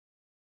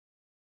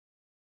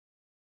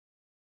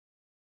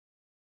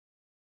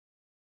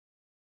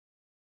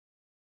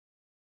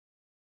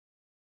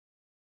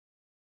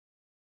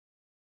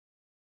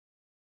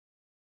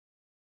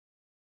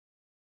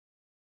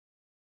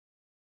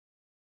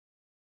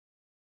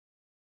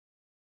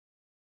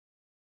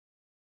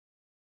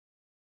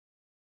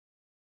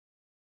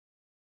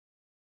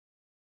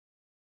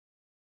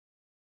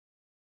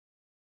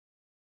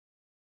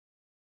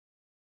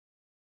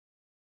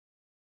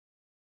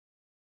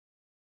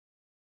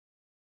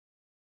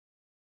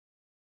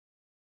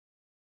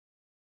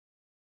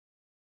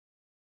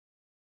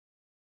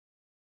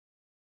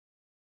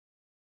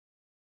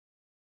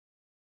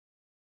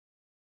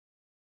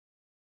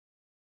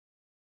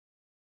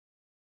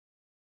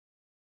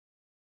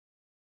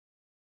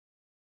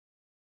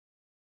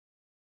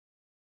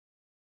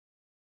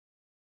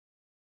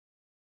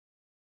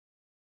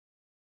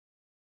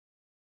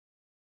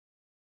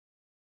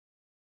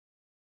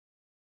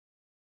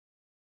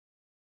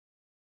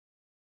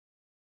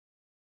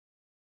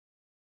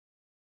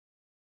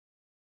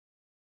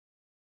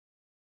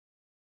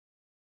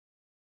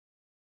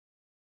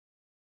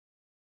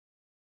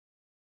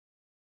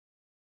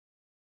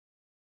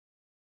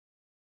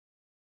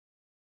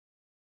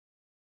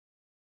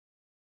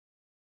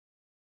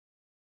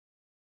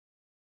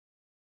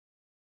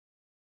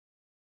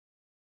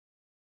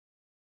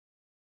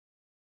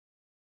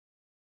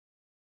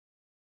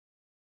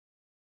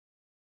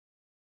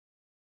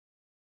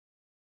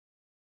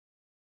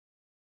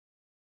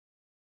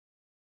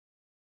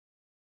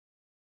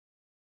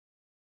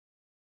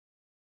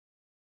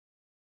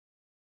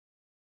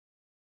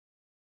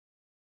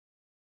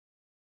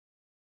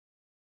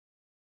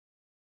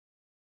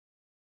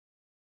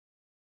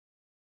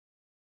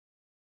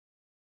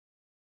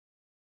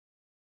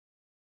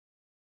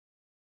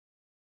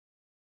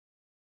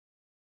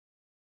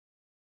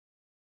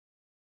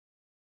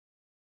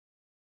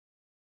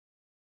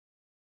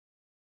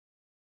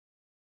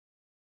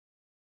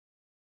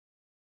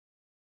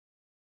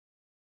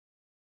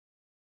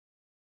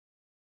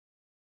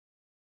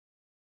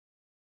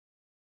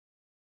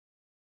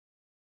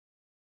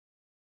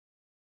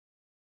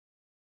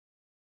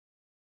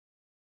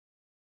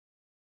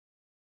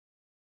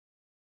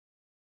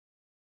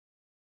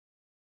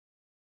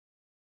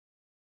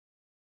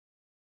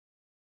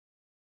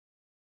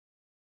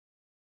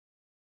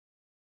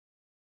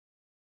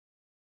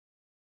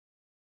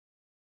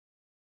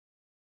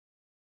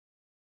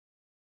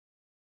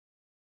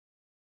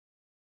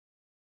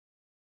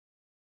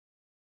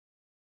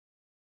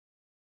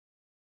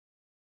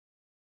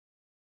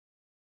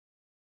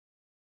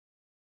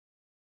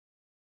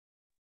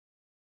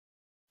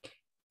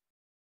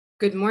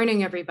Good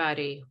morning,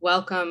 everybody.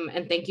 Welcome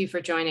and thank you for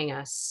joining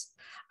us.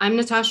 I'm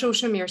Natasha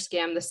Oshemirsky.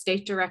 I'm the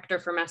State Director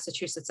for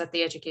Massachusetts at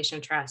the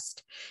Education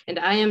Trust, and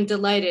I am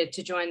delighted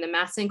to join the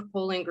MassInc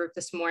polling group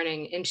this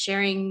morning in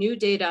sharing new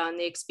data on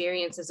the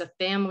experiences of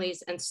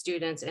families and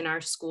students in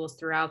our schools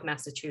throughout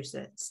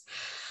Massachusetts.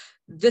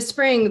 This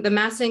spring, the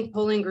MassInc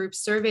polling group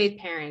surveyed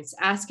parents,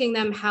 asking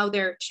them how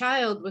their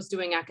child was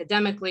doing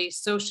academically,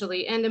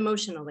 socially, and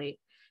emotionally,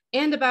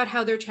 and about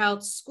how their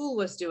child's school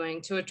was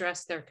doing to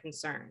address their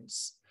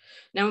concerns.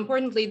 Now,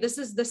 importantly, this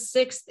is the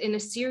sixth in a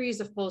series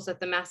of polls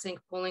that the MassInc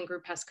polling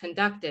group has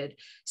conducted,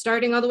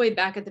 starting all the way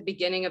back at the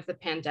beginning of the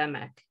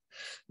pandemic.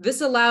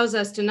 This allows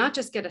us to not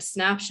just get a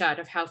snapshot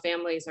of how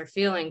families are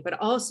feeling, but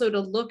also to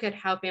look at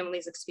how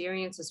families'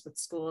 experiences with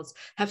schools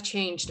have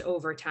changed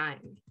over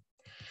time.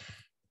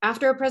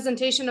 After a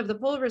presentation of the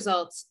poll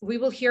results, we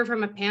will hear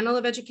from a panel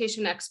of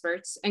education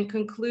experts and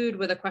conclude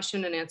with a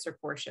question and answer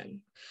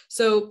portion.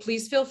 So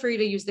please feel free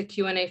to use the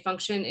Q&A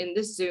function in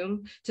this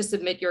Zoom to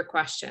submit your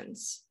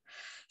questions.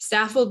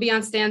 Staff will be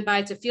on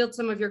standby to field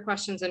some of your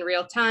questions in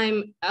real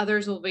time.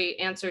 Others will be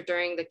answered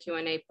during the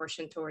Q&A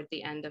portion toward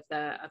the end of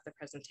the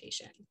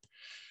presentation.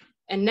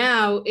 And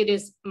now it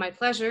is my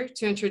pleasure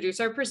to introduce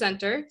our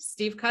presenter,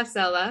 Steve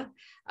Casella,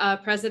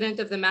 President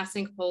of the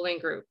MassInc polling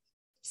group.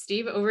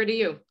 Steve, over to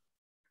you.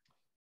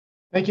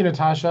 Thank you,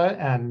 Natasha,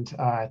 and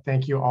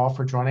thank you all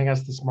for joining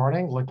us this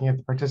morning. Looking at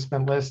the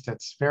participant list,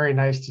 it's very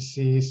nice to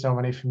see so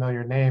many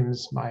familiar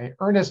names. My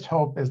earnest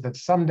hope is that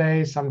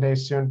someday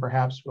soon,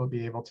 perhaps we'll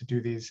be able to do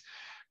these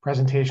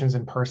presentations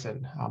in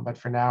person. But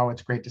for now,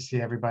 it's great to see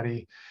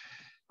everybody.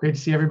 Great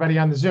to see everybody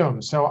on the Zoom.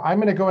 So I'm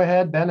going to go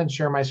ahead then and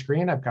share my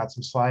screen. I've got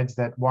some slides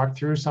that walk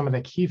through some of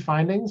the key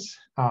findings.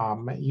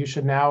 You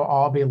should now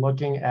all be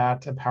looking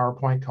at a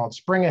PowerPoint called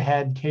Spring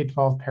Ahead,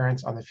 K-12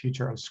 Parents on the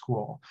Future of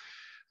School.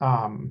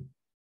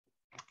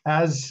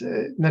 As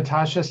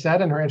Natasha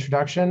said in her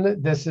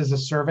introduction, this is a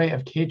survey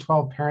of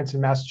K-12 parents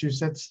in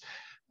Massachusetts.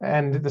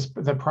 And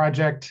the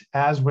project,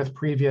 as with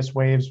previous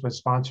waves, was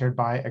sponsored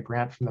by a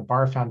grant from the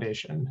Barr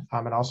Foundation.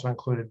 It also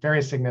included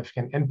very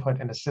significant input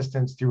and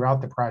assistance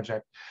throughout the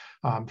project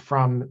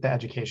from the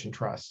Education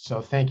Trust. So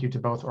thank you to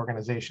both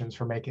organizations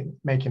for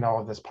making all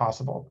of this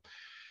possible.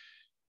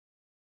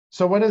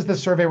 So what is the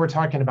survey we're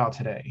talking about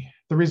today?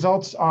 The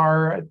results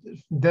are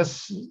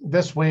this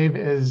wave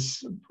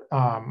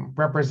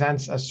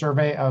represents a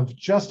survey of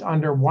just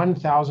under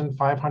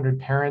 1,500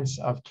 parents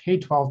of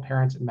K-12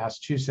 parents in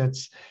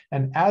Massachusetts.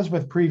 And as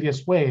with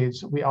previous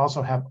waves, we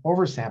also have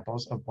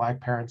oversamples of Black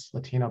parents,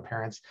 Latino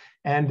parents,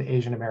 and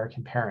Asian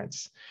American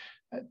parents.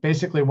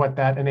 Basically, what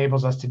that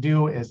enables us to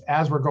do is,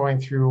 as we're going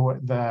through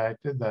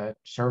the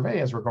survey,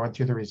 as we're going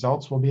through the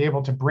results, we'll be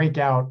able to break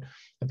out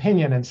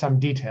opinion in some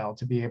detail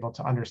to be able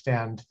to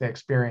understand the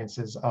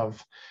experiences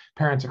of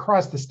parents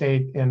across the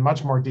state in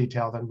much more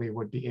detail than we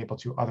would be able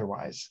to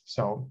otherwise.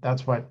 So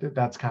that's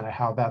kind of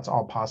how that's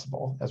all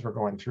possible as we're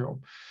going through.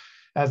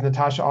 As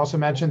Natasha also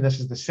mentioned, this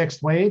is the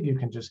sixth wave. You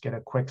can just get a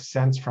quick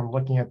sense from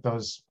looking at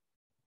those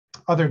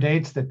other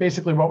dates that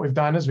basically what we've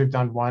done is we've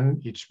done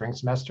one each spring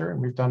semester, and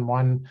we've done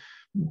one,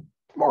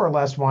 more or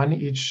less one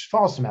each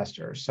fall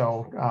semester.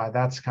 So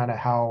that's kind of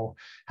how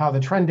the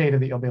trend data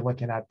that you'll be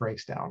looking at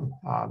breaks down.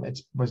 It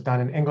was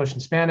done in English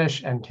and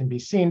Spanish and can be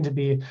seen to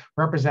be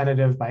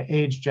representative by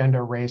age,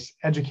 gender, race,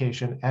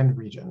 education, and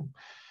region.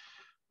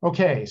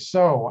 Okay,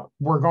 so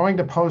we're going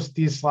to post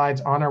these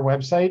slides on our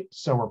website.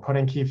 So we're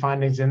putting key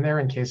findings in there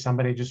in case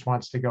somebody just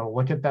wants to go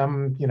look at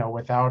them,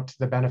 without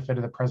the benefit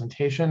of the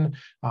presentation.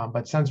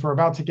 But since we're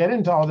about to get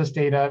into all this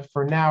data,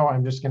 for now,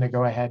 I'm just going to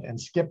go ahead and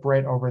skip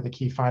right over the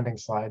key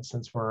findings slide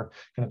since we're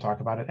going to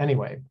talk about it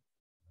anyway.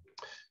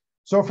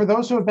 So for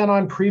those who have been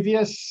on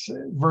previous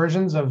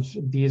versions of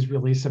these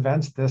release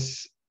events,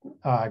 this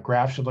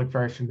graph should look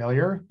very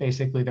familiar.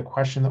 Basically, the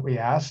question that we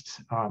asked,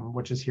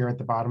 which is here at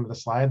the bottom of the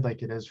slide,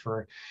 like it is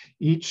for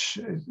each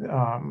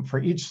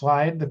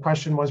slide, the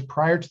question was,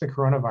 prior to the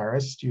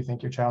coronavirus, do you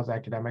think your child's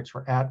academics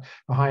were at,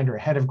 behind, or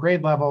ahead of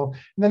grade level?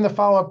 And then the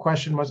follow-up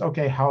question was,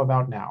 okay, how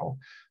about now?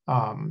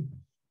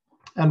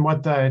 And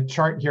what the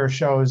chart here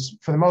shows,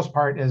 for the most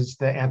part, is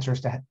the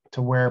answers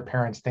to where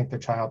parents think their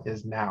child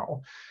is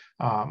now.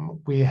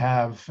 We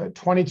have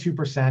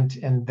 22%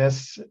 in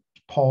this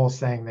poll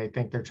saying they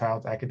think their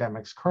child's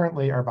academics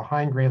currently are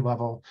behind grade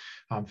level,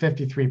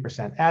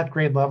 53% at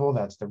grade level,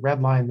 that's the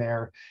red line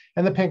there,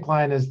 and the pink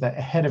line is the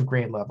ahead of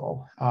grade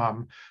level.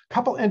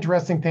 Couple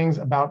interesting things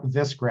about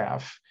this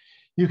graph.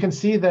 You can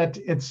see that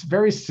it's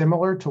very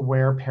similar to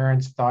where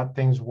parents thought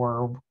things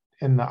were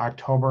in the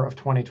October of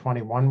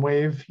 2021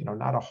 wave.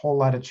 Not a whole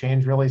lot of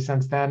change really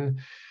since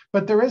then.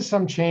 But there is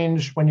some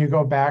change when you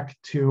go back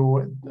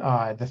to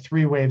the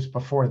three waves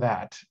before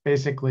that.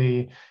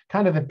 Basically,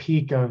 kind of the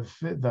peak of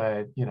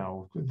the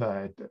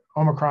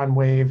Omicron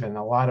wave and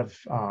a lot of,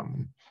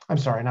 I'm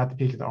sorry, not the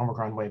peak of the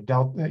Omicron wave,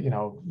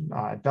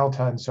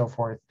 Delta and so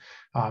forth.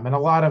 And a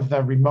lot of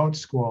the remote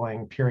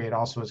schooling period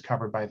also is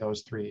covered by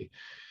those three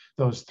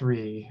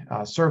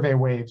survey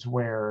waves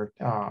where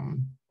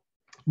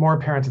more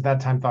parents at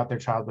that time thought their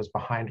child was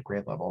behind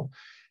grade level.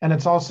 And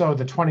it's also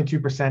the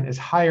 22% is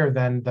higher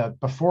than the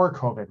before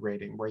COVID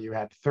rating, where you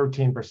had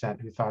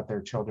 13% who thought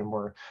their children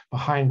were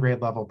behind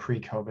grade level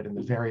pre-COVID in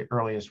the very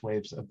earliest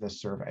waves of this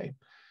survey.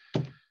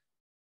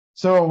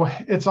 So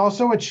it's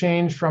also a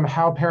change from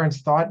how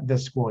parents thought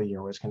this school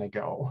year was going to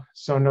go.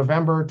 So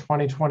November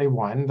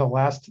 2021, the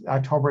last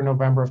October,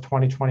 November of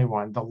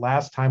 2021, the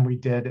last time we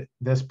did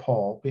this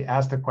poll, we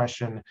asked the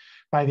question,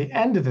 by the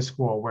end of the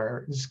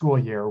school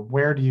year,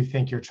 where do you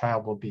think your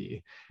child will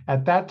be?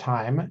 At that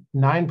time,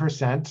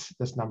 9%,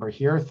 this number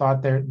here,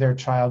 thought their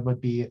child would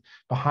be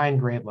behind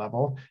grade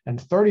level, and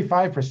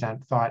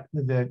 35% thought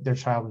that their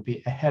child would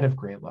be ahead of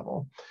grade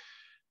level.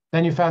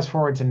 Then you fast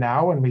forward to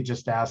now, and we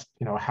just asked,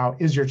 how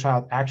is your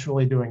child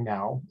actually doing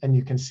now? And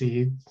you can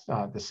see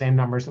the same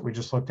numbers that we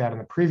just looked at in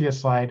the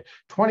previous slide.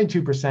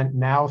 22%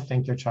 now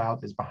think their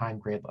child is behind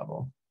grade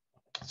level.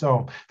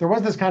 So there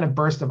was this kind of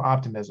burst of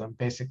optimism,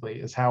 basically,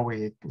 is how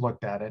we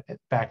looked at it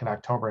back in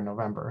October and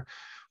November,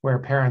 where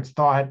parents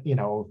thought,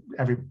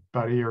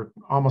 everybody or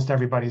almost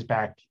everybody's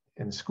back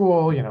in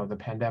school. The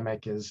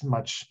pandemic is in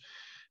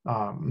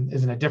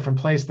a different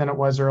place than it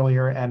was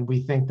earlier. And we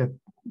think that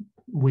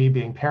we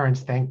being parents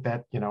think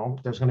that,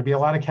 there's going to be a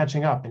lot of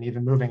catching up and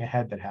even moving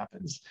ahead that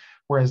happens.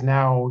 Whereas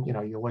now,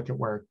 you look at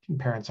where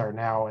parents are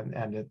now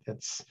and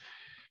it's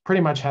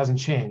pretty much hasn't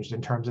changed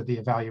in terms of the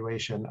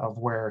evaluation of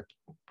where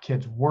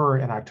kids were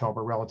in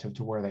October relative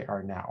to where they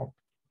are now.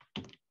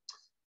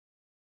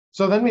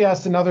 So then we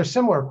asked another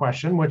similar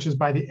question, which is,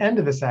 by the end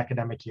of this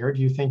academic year,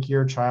 do you think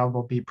your child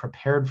will be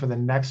prepared for the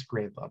next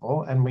grade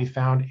level? And we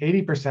found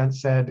 80%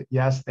 said,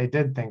 yes, they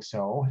did think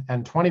so.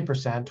 And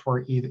 20%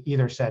 were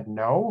either said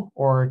no,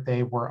 or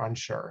they were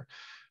unsure.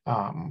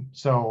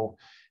 So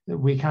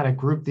we kind of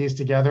grouped these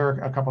together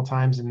a couple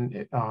times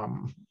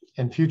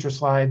in future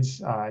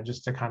slides,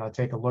 just to kind of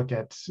take a look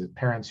at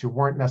parents who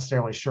weren't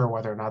necessarily sure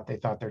whether or not they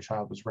thought their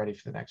child was ready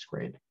for the next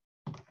grade.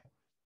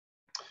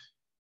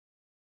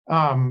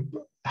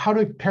 How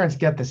do parents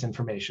get this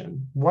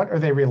information? What are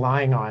they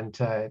relying on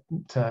to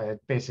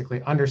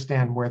basically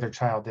understand where their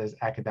child is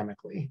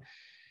academically?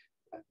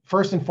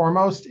 First and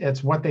foremost,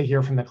 it's what they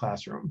hear from the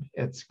classroom.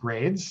 It's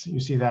grades. You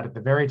see that at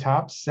the very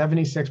top.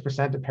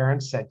 76% of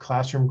parents said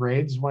classroom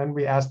grades when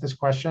we asked this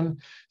question.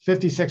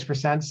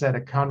 56% said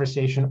a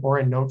conversation or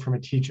a note from a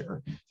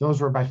teacher.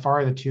 Those were by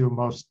far the two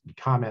most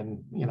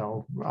common,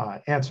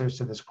 answers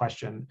to this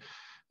question.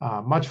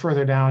 Much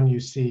further down, you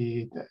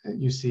see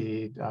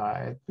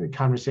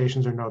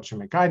conversations or notes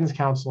from a guidance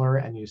counselor,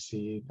 and you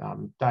see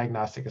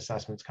diagnostic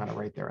assessments kind of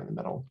right there in the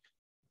middle.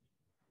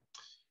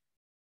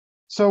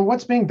 So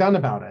what's being done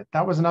about it?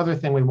 That was another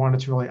thing we wanted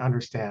to really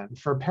understand.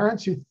 For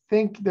parents who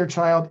think their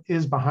child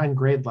is behind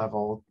grade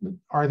level,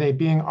 are they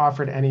being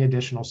offered any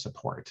additional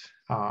support?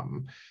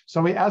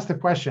 So we asked the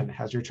question,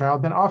 has your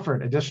child been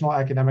offered additional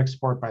academic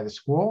support by the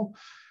school?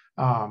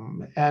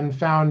 And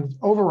found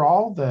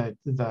overall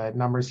the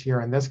numbers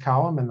here in this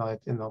column,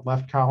 in the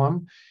left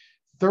column,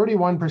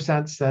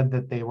 31% said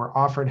that they were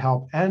offered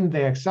help and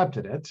they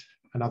accepted it.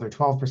 Another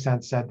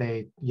 12%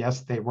 said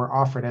yes, they were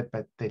offered it,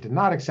 but they did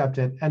not accept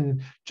it.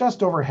 And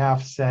just over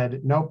half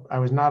said, nope, I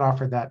was not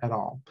offered that at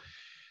all.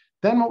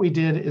 Then what we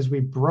did is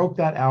we broke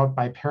that out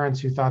by parents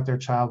who thought their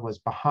child was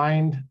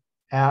behind,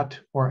 at,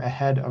 or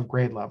ahead of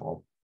grade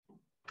level.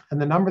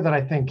 And the number that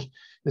I think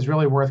is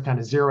really worth kind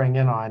of zeroing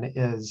in on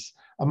is,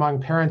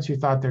 among parents who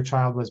thought their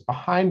child was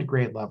behind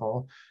grade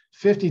level,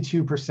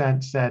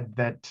 52% said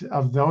that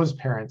of those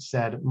parents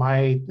said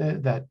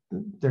that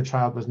their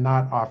child was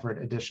not offered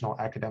additional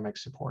academic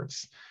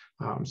supports.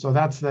 So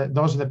those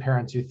are the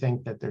parents who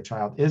think that their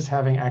child is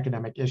having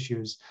academic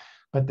issues,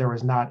 but there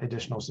was not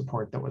additional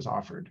support that was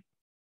offered.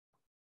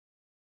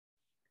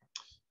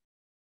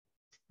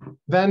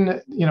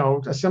 Then,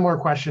 a similar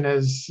question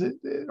is,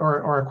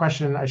 or a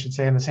question I should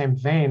say in the same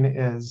vein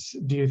is,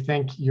 do you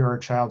think your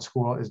child's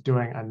school is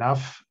doing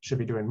enough, should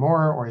be doing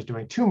more, or is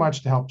doing too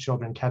much to help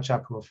children catch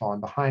up who have fallen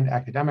behind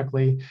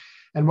academically?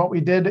 And what we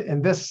did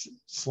in this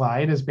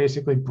slide is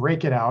basically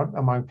break it out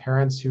among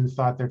parents who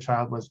thought their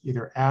child was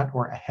either at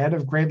or ahead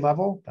of grade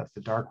level. That's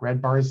the dark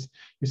red bars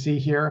you see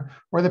here,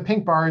 or the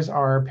pink bars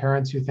are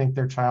parents who think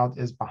their child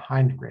is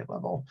behind grade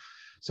level.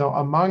 So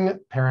among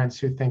parents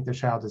who think their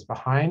child is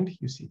behind,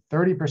 you see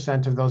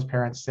 30% of those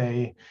parents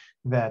say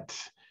that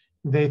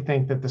they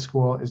think that the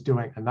school is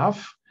doing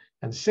enough,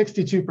 and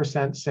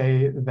 62%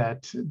 say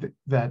that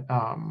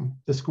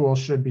the school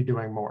should be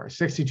doing more.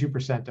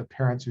 62% of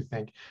parents who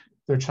think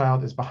their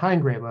child is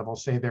behind grade level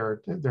say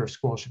their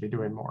school should be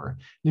doing more.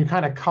 You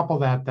kind of couple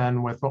that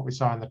then with what we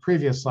saw in the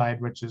previous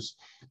slide, which is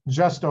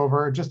just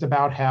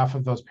about half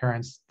of those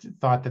parents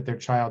thought that their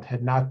child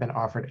had not been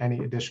offered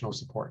any additional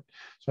support.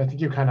 So I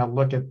think you kind of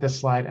look at this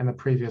slide and the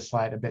previous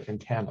slide a bit in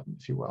tandem,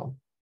 if you will.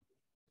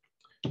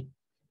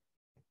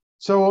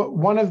 So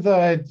one of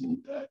the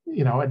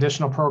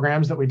additional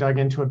programs that we dug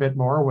into a bit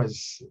more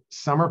was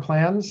summer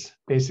plans.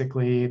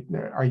 Basically,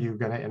 are you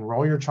going to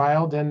enroll your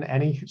child in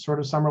any sort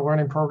of summer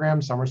learning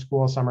program, summer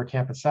school, summer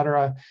camp, et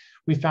cetera?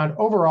 We found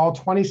overall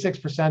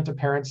 26% of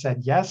parents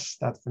said yes.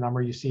 That's the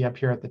number you see up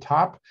here at the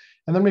top.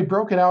 And then we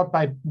broke it out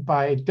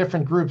by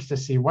different groups to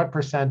see what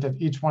percent of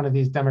each one of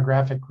these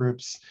demographic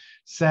groups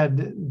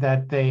said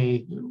that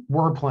they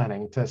were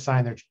planning to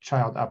sign their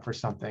child up for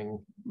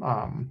something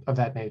of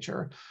that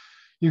nature.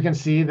 You can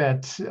see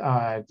that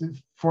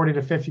 40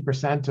 to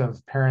 50%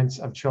 of parents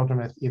of children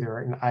with either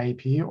an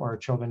IEP or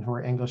children who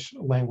are English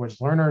language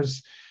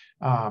learners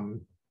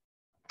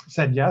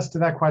said yes to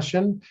that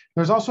question.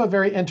 There's also a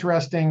very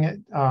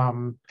interesting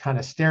kind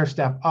of stair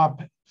step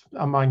up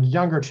among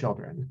younger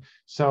children.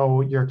 So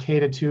your K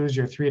to 2s,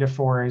 your 3 to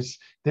 4s,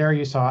 there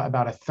you saw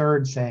about a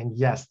third saying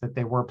yes, that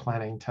they were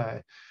planning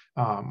to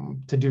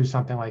do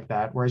something like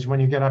that. Whereas when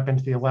you get up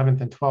into the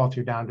 11th and 12th,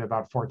 you're down to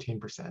about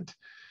 14%.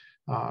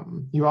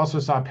 You also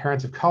saw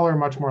parents of color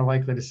much more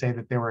likely to say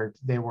that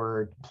they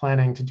were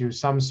planning to do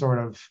some sort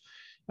of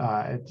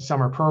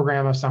summer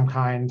program of some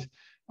kind.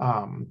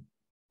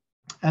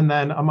 And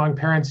then among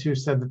parents who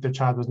said that their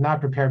child was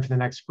not prepared for the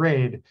next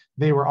grade,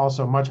 they were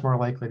also much more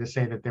likely to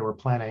say that they were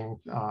planning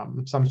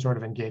some sort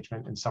of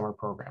engagement in summer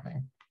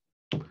programming.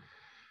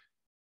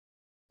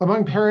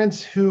 Among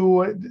parents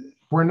who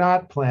were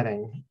not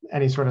planning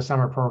any sort of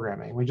summer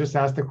programming, we just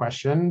asked the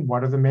question,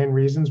 what are the main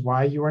reasons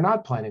why you are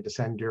not planning to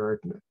send your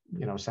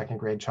second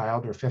grade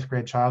child or fifth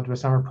grade child to a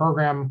summer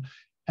program?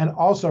 And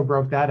also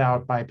broke that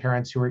out by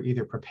parents who were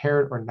either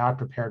prepared or not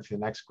prepared for the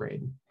next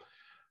grade.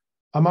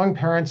 Among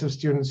parents of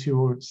students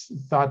who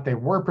thought they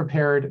were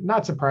prepared,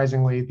 not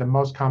surprisingly, the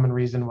most common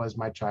reason was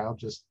my child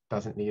just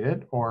doesn't need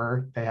it,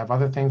 or they have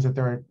other things that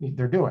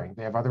they're doing.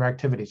 They have other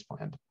activities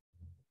planned.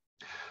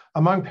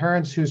 Among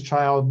parents who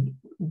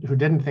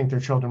didn't think their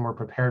children were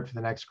prepared for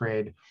the next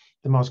grade,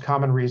 the most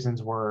common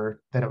reasons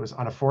were that it was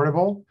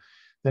unaffordable,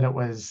 that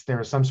there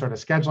was some sort of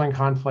scheduling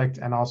conflict,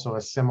 and also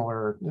a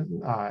similar,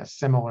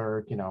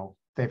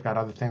 they've got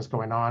other things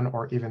going on,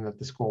 or even that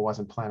the school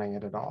wasn't planning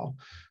it at all.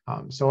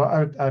 So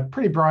a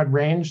pretty broad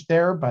range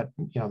there, but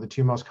the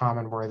two most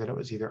common were that it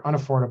was either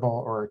unaffordable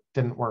or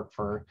didn't work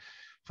for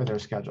their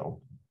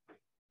schedule.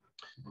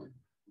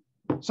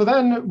 So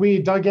then we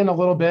dug in a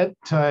little bit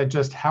to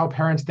just how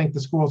parents think the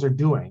schools are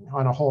doing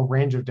on a whole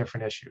range of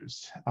different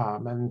issues.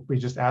 And we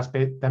just asked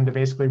them to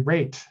basically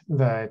rate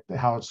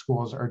how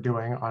schools are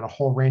doing on a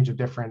whole range of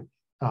different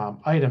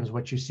items,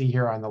 which you see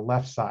here on the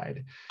left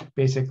side.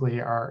 Basically,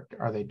 are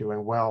they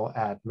doing well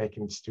at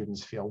making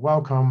students feel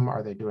welcome?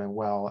 Are they doing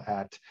well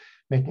at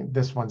making,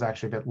 this one's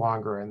actually a bit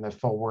longer and the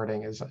full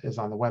wording is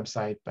on the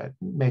website, but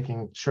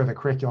making sure the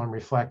curriculum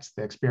reflects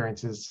the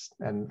experiences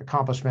and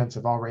accomplishments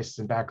of all races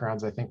and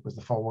backgrounds, I think was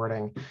the full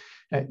wording.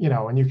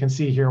 And you can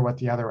see here what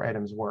the other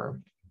items were.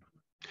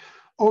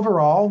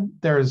 Overall,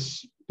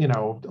 there's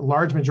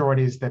large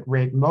majorities that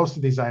rate most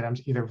of these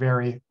items either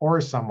very or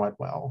somewhat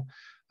well.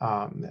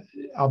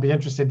 I'll be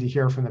interested to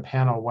hear from the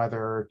panel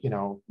whether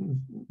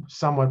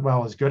somewhat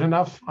well is good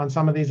enough on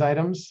some of these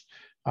items.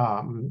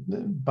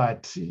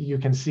 But you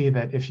can see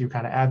that if you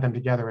kind of add them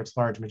together, it's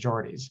large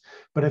majorities.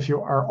 But if you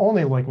are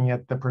only looking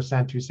at the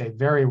percent who say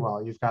very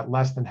well, you've got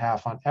less than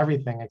half on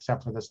everything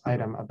except for this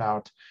item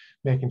about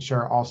making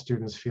sure all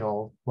students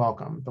feel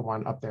welcome, the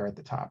one up there at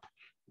the top.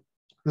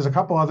 There's a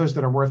couple others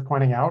that are worth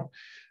pointing out.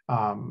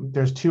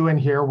 There's two in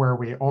here where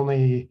we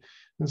only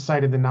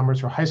cited the numbers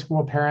for high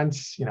school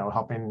parents,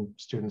 helping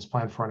students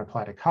plan for and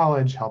apply to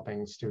college,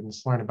 helping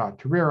students learn about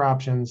career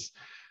options.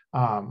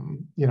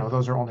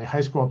 Those are only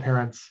high school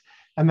parents.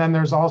 And then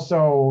there's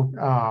also,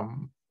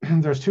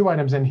 there's two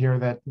items in here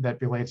that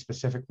relate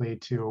specifically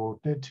to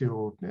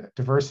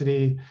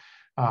diversity.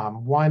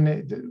 One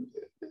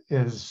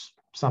is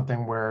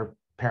something where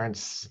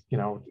parents,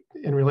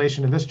 in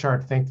relation to this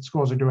chart, think that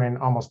schools are doing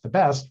almost the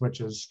best, which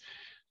is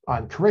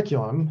on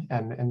curriculum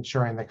and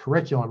ensuring the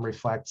curriculum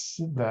reflects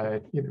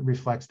the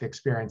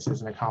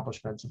experiences and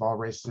accomplishments of all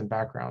races and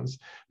backgrounds.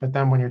 But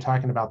then when you're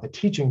talking about the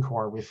teaching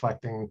core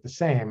reflecting the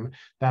same,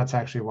 that's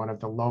actually one of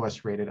the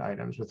lowest rated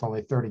items with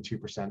only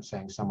 32%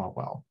 saying somewhat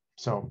well.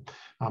 So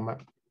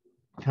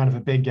kind of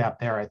a big gap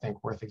there, I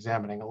think, worth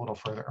examining a little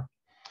further.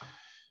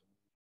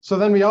 So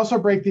then we also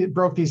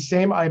broke these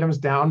same items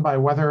down by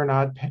whether or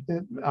not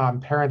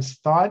parents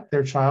thought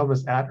their child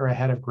was at or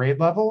ahead of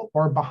grade level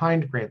or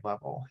behind grade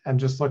level, and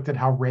just looked at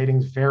how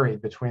ratings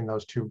varied between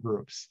those two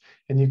groups.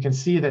 And you can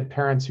see that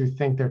parents who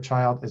think their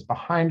child is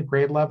behind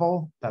grade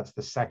level, that's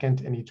the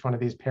second in each one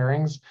of these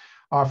pairings,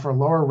 offer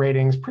lower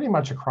ratings pretty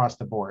much across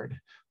the board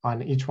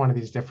on each one of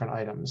these different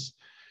items.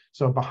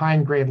 So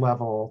behind grade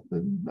level,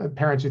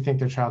 parents who think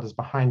their child is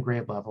behind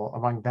grade level,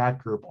 among that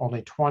group,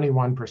 only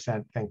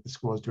 21% think the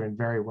school is doing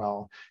very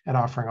well at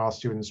offering all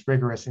students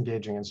rigorous,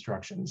 engaging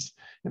instruction.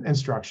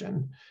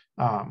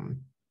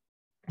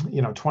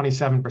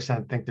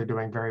 27% think they're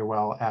doing very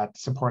well at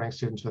supporting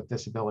students with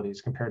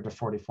disabilities compared to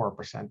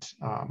 44%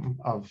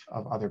 of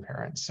other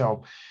parents.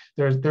 So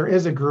there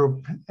is a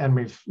group, and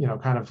we've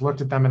kind of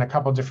looked at them in a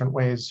couple different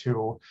ways,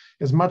 who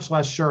is much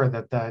less sure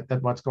that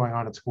what's going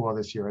on at school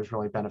this year is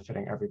really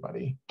benefiting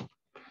everybody.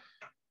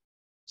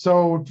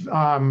 So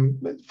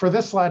for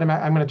this slide,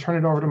 I'm going to turn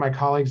it over to my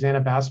colleague,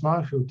 Zaina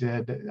Basma, who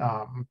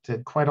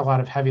did quite a lot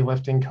of heavy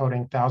lifting,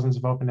 coding thousands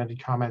of open-ended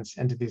comments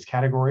into these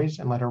categories,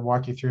 and let her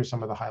walk you through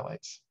some of the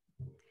highlights.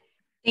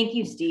 Thank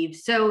you, Steve.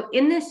 So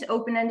in this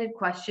open-ended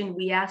question,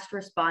 we asked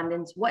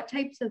respondents what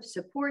types of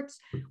supports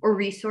or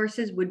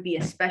resources would be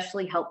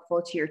especially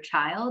helpful to your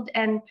child.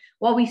 And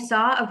while we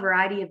saw a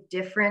variety of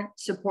different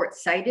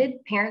supports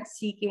cited, parents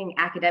seeking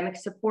academic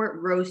support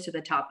rose to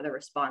the top of the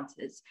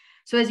responses.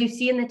 So as you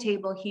see in the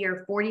table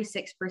here,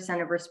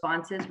 46% of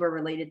responses were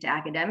related to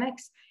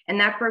academics, and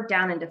that broke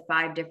down into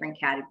 5 different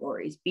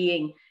categories,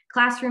 being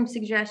classroom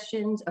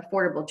suggestions,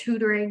 affordable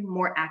tutoring,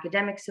 more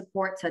academic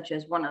support such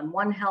as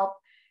one-on-one help,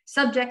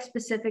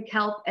 subject-specific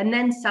help, and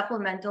then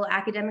supplemental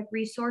academic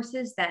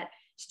resources that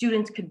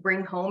students could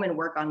bring home and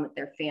work on with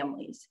their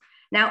families.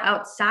 Now,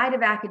 outside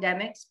of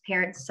academics,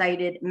 parents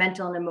cited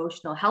mental and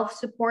emotional health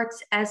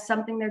supports as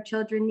something their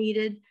children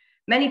needed.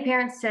 Many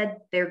parents said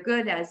they're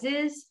good as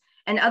is,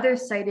 and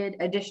others cited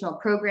additional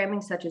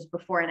programming such as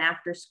before and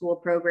after school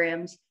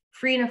programs,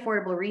 free and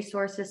affordable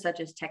resources such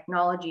as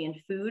technology and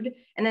food,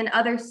 and then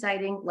others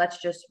citing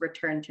let's just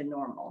return to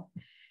normal.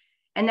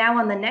 And now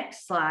on the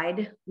next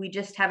slide, we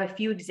just have a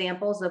few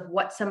examples of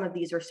what some of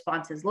these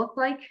responses look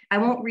like. I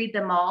won't read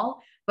them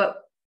all, but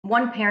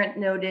one parent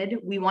noted,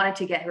 we wanted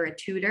to get her a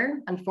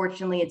tutor.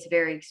 Unfortunately, it's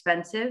very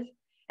expensive.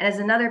 And as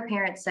another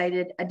parent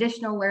cited,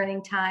 additional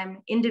learning time,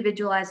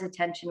 individualized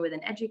attention with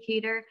an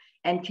educator,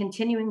 and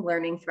continuing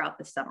learning throughout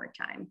the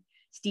summertime.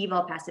 Steve,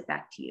 I'll pass it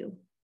back to you.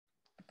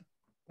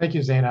 Thank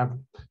you, Zaina.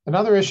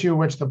 Another issue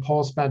which the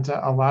poll spent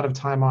a lot of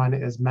time on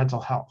is mental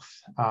health.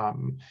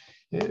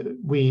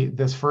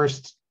 This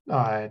first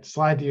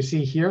slide that you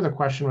see here, the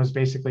question was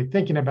basically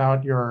thinking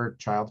about your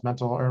child's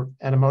mental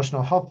and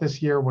emotional health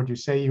this year. Would you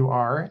say you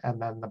are?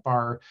 And then the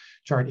bar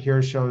chart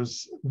here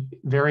shows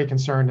very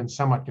concerned and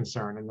somewhat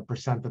concerned, and the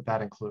percent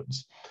that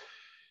includes.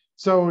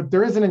 So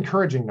there is an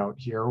encouraging note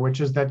here,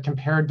 which is that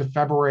compared to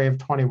February of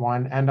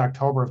 21 and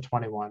October of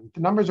 21,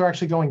 the numbers are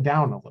actually going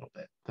down a little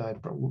bit.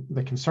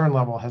 The concern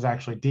level has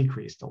actually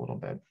decreased a little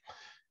bit.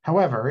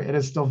 However, it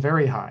is still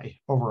very high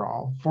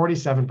overall.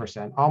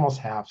 47%, almost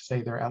half,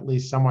 say they're at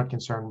least somewhat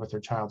concerned with their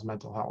child's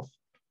mental health.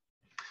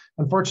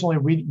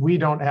 Unfortunately, we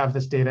don't have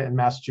this data in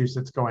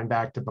Massachusetts going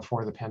back to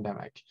before the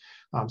pandemic.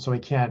 So we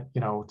can't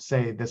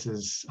say this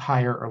is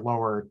higher or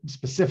lower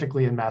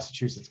specifically in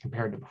Massachusetts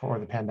compared to before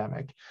the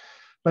pandemic.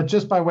 But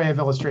just by way of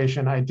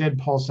illustration, I did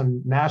pull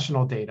some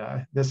national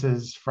data. This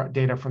is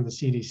data from the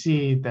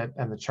CDC,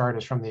 and the chart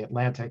is from the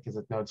Atlantic, as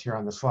it notes here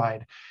on the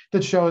slide,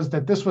 that shows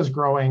that this was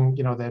growing,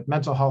 that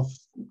mental health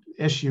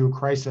issue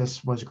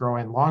crisis was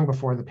growing long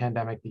before the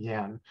pandemic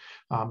began,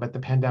 but the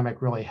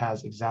pandemic really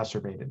has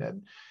exacerbated it.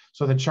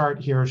 So the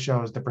chart here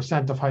shows the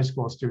percent of high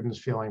school students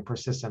feeling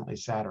persistently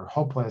sad or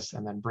hopeless,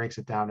 and then breaks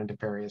it down into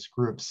various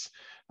groups,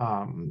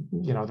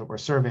 that were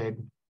surveyed.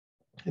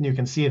 And you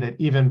can see that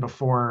even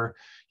before,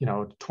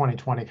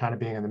 2020 kind of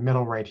being in the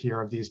middle right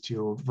here of these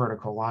two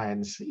vertical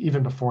lines,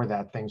 even before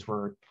that, things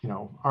were,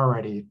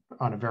 already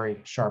on a very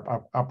sharp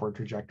upward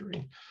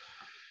trajectory.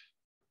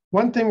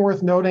 One thing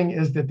worth noting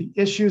is that the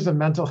issues of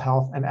mental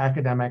health and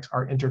academics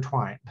are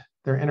intertwined.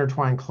 They're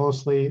intertwined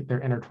closely, they're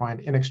intertwined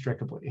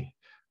inextricably.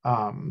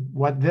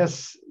 What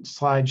this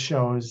slide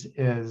shows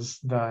is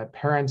the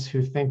parents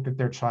who think that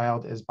their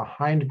child is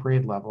behind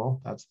grade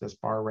level, that's this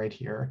bar right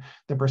here,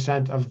 the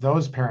percent of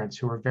those parents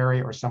who are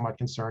very or somewhat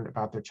concerned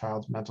about their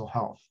child's mental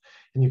health.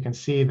 And you can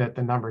see that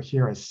the number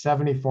here is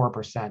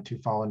 74% who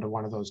fall into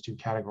one of those two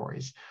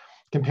categories,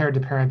 compared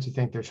to parents who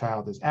think their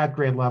child is at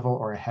grade level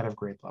or ahead of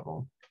grade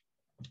level.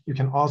 You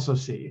can also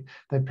see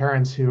that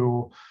parents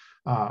who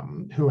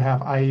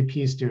have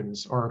IEP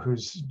students or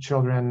whose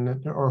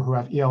children or who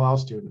have ELL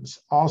students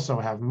also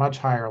have much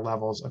higher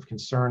levels of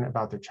concern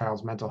about their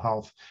child's mental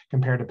health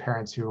compared to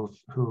parents who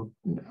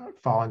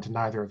fall into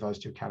neither of those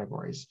two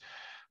categories.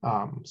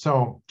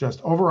 So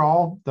just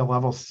overall, the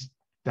level's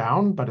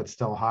down, but it's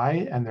still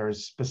high. And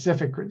there's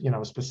specific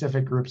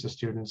groups of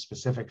students,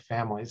 specific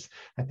families,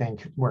 I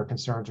think, where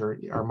concerns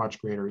are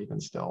much greater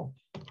even still.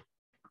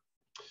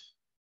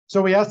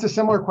 So we asked a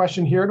similar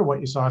question here to what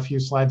you saw a few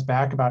slides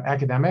back about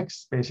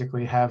academics.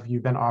 Basically, have you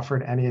been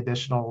offered any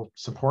additional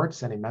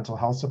supports, any mental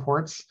health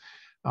supports?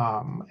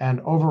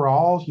 And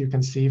overall, you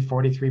can see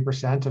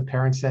 43% of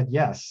parents said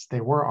yes,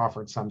 they were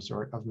offered some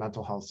sort of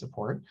mental health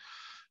support.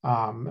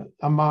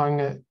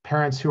 Among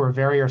parents who are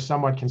very or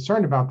somewhat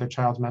concerned about their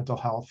child's mental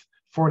health,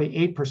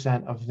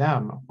 48% of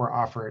them were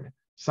offered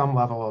some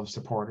level of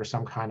support or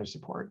some kind of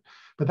support.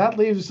 But that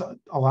leaves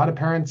a lot of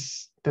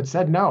parents that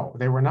said no,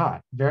 they were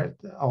not.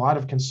 A lot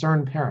of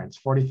concerned parents,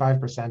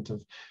 45%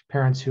 of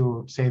parents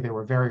who say they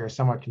were very or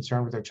somewhat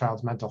concerned with their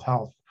child's mental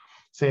health,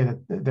 say that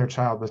their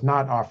child was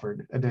not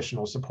offered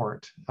additional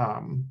support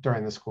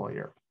during the school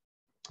year.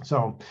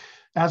 So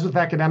as with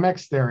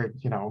academics,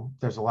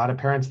 there's a lot of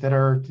parents that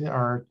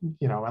are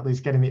at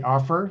least getting the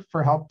offer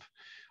for help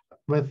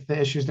with the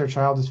issues their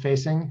child is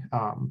facing,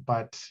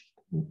 but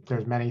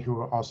there's many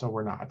who also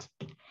were not.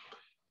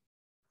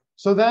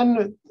 So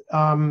then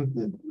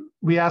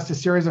we asked a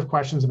series of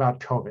questions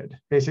about COVID,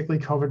 basically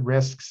COVID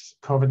risks,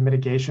 COVID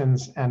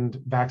mitigations, and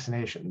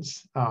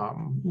vaccinations,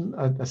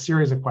 a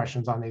series of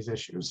questions on these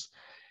issues.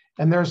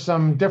 And there's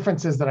some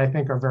differences that I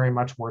think are very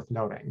much worth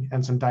noting,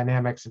 and some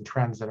dynamics and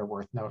trends that are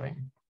worth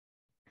noting.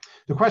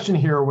 The question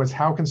here was,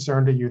 how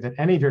concerned are you that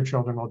any of your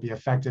children will be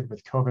affected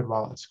with COVID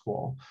while at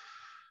school?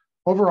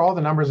 Overall,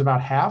 the number is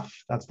about half.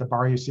 That's the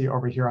bar you see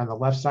over here on the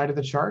left side of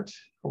the chart.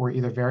 We're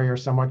either very or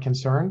somewhat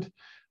concerned.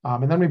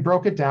 And then we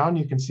broke it down.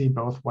 You can see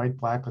both white,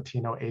 Black,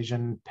 Latino,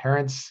 Asian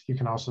parents. You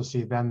can also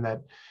see then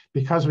that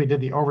because we did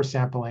the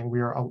oversampling, we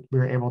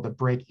were able to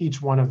break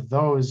each one of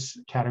those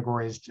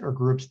categories or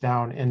groups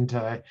down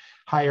into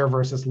higher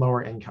versus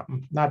lower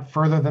income. Not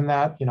further than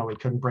that, we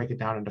couldn't break it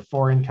down into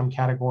 4 income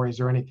categories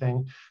or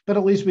anything, but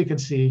at least we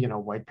could see,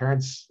 white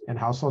parents in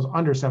households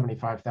under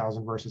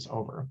 75,000 versus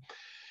over.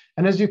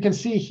 And as you can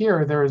see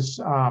here, there's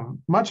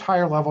much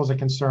higher levels of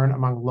concern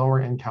among lower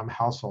income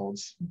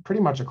households,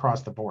 pretty much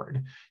across the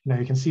board.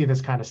 You can see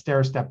this kind of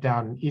stair step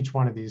down in each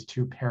one of these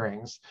 2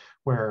 pairings,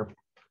 where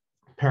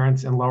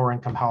parents in lower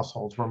income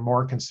households were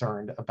more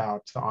concerned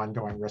about the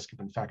ongoing risk of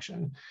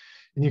infection.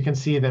 And you can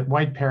see that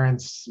white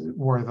parents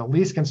were the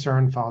least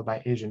concerned, followed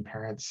by Asian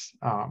parents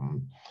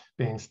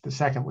being the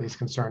second least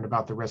concerned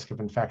about the risk of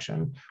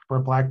infection, where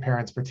Black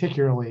parents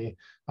particularly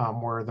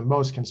were the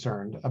most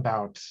concerned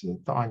about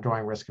the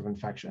ongoing risk of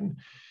infection.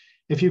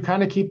 If you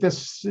kind of keep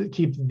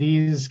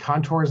these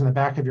contours in the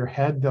back of your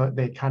head,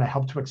 they kind of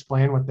help to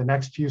explain what the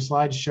next few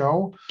slides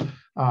show.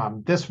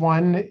 This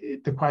one,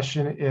 the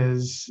question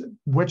is,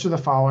 which of the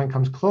following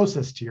comes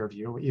closest to your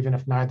view, even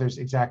if neither is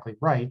exactly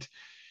right?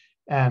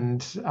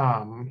 And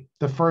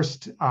the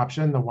first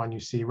option, the one you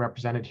see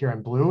represented here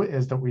in blue,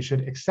 is that we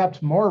should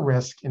accept more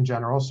risk in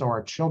general so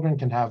our children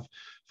can have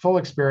full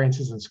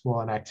experiences in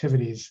school and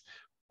activities,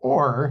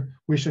 or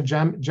we should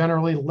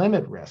generally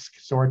limit risk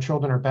so our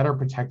children are better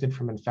protected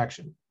from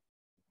infection.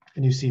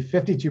 And you see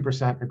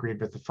 52%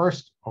 agreed with the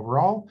first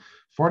overall,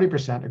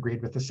 40%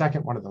 agreed with the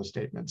second one of those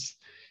statements.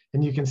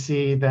 And you can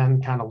see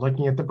then, kind of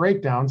looking at the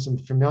breakdown, some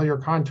familiar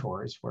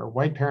contours where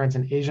white parents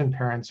and Asian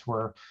parents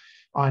were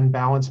on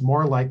balance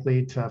more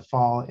likely to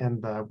fall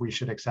in the we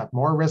should accept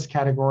more risk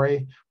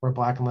category, where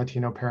Black and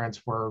Latino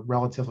parents were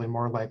relatively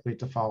more likely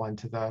to fall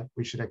into the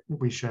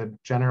we should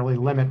generally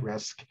limit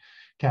risk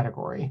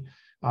category.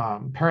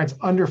 Parents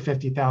under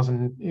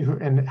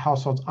 $50,000 in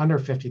households under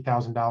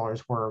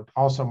 $50,000 were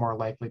also more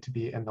likely to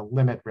be in the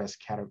limit risk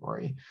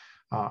category.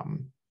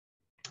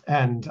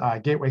 And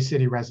Gateway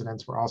City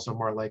residents were also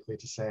more likely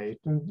to say,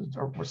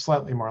 or were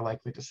slightly more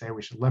likely to say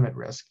we should limit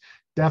risk,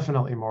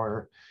 definitely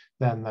more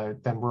than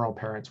rural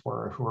parents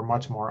were, who were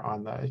much more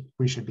on the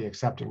we should be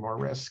accepting more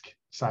risk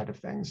side of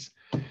things.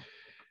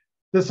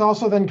 This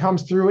also then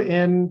comes through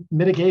in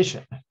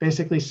mitigation,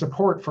 basically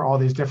support for all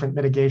these different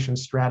mitigation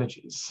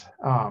strategies.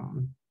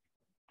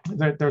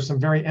 There's some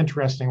very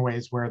interesting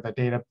ways where the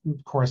data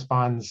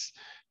corresponds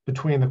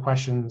between the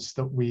questions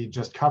that we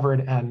just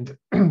covered and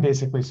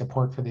basically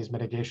support for these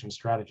mitigation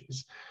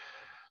strategies.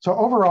 So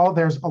overall,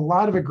 there's a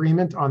lot of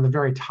agreement on the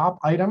very top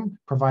item,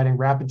 providing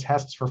rapid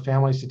tests for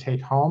families to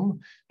take home.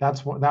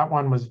 That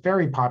one was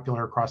very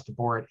popular across the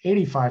board,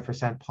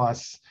 85%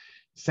 plus,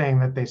 saying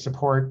that they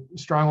support,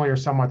 strongly or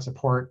somewhat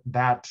support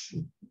that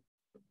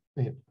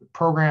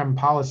program,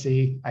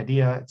 policy,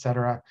 idea, et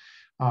cetera.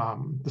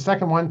 The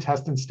second one,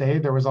 test and stay,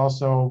 there was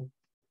also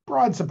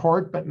broad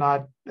support, but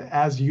not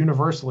as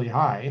universally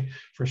high,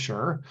 for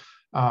sure.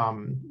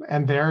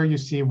 And there you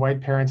see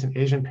white parents and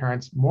Asian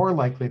parents more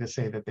likely to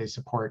say that they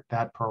support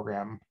that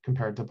program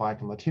compared to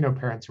Black and Latino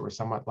parents, who are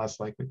somewhat less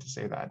likely to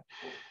say that.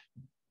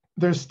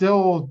 There's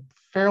still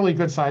fairly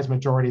good sized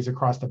majorities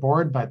across the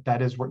board, but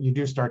that is what you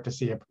do start to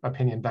see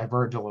opinion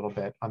diverge a little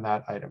bit on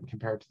that item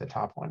compared to the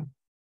top one.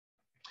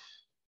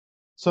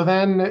 So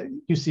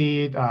then you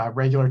see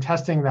regular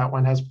testing. That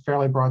one has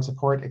fairly broad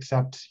support,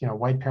 except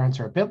white parents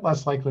are a bit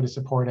less likely to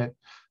support it.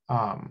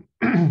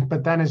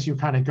 But then as you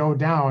kind of go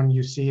down,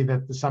 you see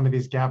that some of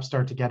these gaps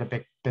start to get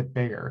a bit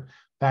bigger.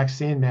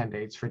 Vaccine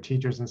mandates for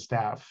teachers and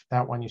staff.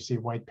 That one you see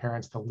white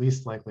parents the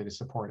least likely to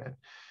support it.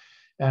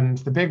 And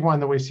the big one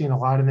that we've seen a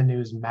lot in the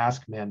news,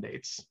 mask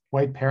mandates.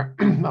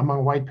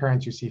 Among white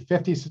parents, you see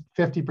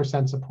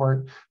 50%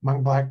 support.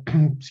 Among Black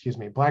parents, you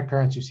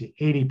see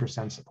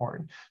 80%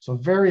 support. So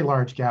very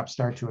large gaps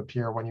start to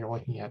appear when you're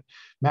looking at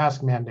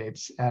mask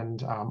mandates and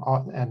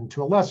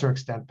to a lesser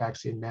extent,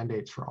 vaccine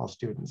mandates for all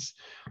students.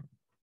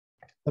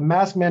 The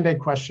mask mandate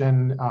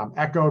question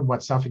echoed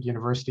what Suffolk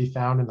University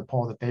found in the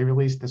poll that they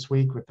released this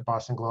week with the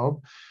Boston Globe.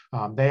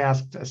 They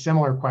asked a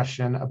similar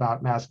question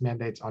about mask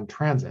mandates on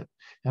transit,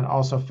 and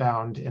also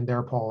found in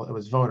their poll it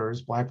was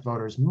voters, Black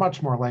voters,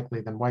 much more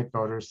likely than white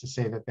voters to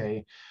say that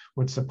they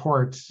would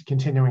support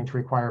continuing to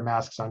require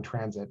masks on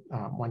transit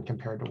when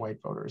compared to white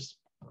voters.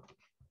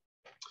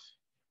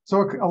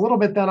 So a little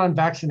bit then on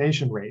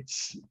vaccination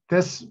rates.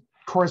 This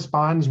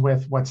corresponds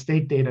with what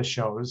state data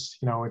shows.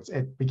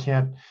 We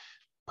can't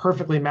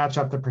perfectly match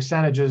up the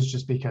percentages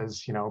just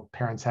because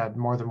parents had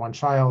more than one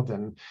child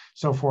and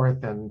so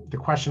forth, and the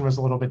question was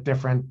a little bit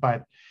different,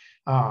 but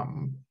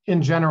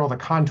in general, the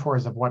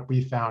contours of what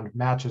we found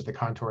matches the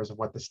contours of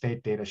what the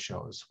state data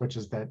shows, which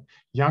is that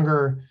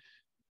younger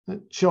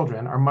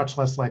children are much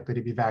less likely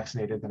to be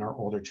vaccinated than our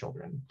older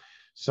children.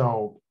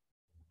 So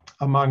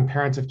among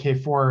parents of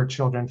K-4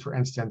 children, for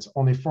instance,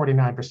 only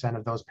 49%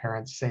 of those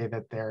parents say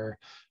that that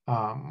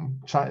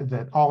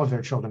all of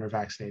their children are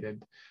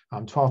vaccinated.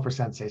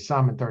 12% say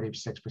some, and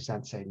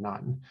 36% say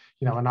none.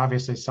 And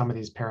obviously some of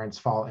these parents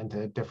fall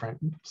into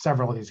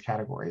several of these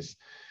categories.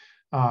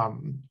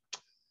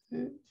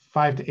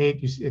 5 to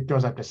 8, it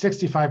goes up to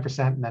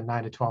 65%, and then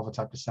 9 to 12, it's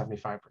up to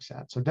 75%.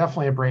 So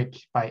definitely a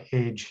break by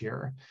age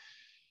here.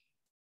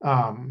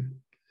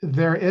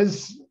 There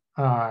is,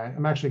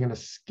 I'm actually going to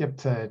skip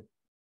to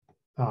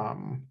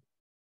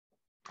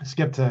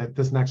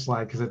this next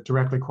slide because it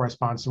directly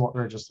corresponds to what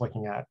we were just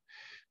looking at.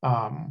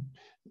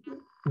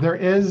 There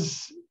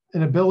is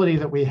an ability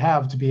that we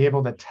have to be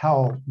able to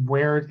tell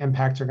where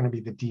impacts are going to be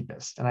the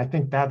deepest. And I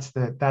think that's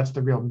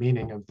the real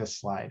meaning of this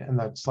slide and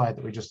the slide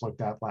that we just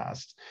looked at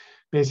last.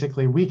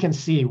 Basically, we can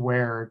see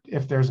where,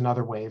 if there's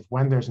another wave,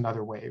 when there's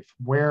another wave,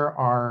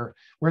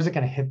 where's it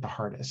going to hit the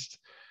hardest?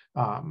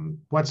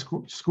 What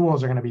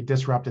schools are going to be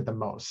disrupted the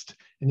most?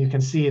 And you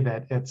can see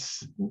that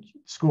it's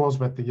schools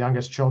with the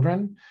youngest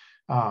children.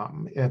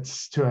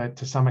 It's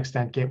to some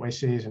extent gateway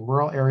cities and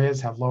rural areas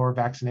have lower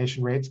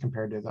vaccination rates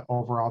compared to the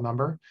overall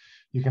number.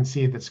 You can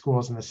see that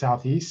schools in the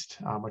Southeast,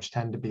 which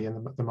tend to be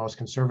in the most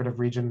conservative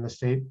region in the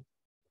state.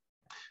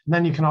 And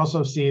then you can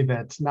also see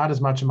that not as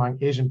much among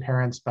Asian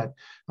parents, but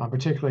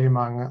particularly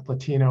among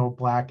Latino,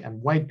 Black, and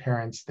white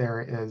parents,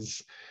 there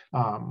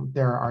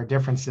are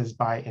differences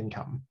by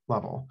income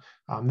level.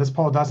 This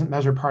poll doesn't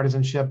measure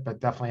partisanship, but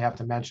definitely have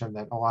to mention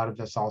that a lot of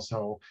this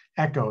also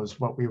echoes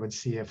what we would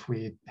see if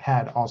we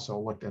had also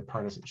looked at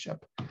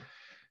partisanship.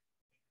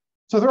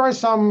 So there are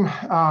some,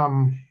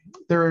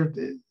 there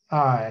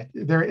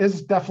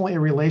is definitely a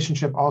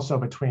relationship also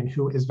between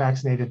who is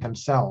vaccinated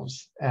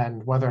themselves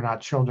and whether or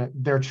not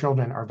their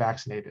children are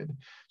vaccinated.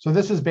 So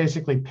this is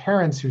basically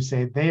parents who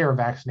say they are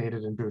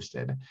vaccinated and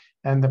boosted,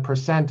 and the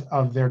percent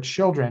of their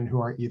children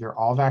who are either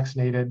all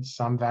vaccinated,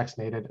 some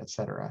vaccinated, et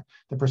cetera.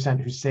 The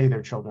percent who say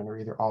their children are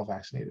either all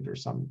vaccinated or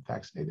some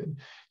vaccinated.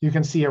 You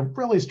can see a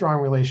really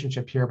strong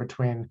relationship here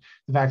between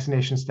the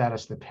vaccination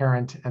status of the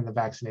parent and the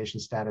vaccination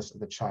status of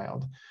the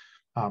child.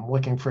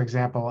 Looking, for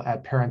example,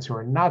 at parents who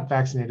are not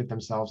vaccinated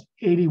themselves,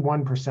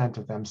 81%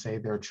 of them say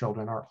their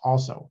children are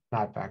also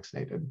not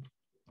vaccinated.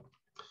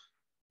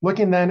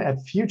 Looking then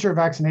at future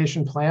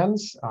vaccination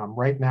plans,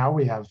 right now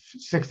we have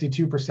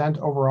 62%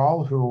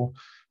 overall who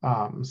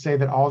say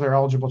that all their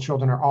eligible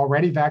children are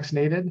already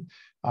vaccinated.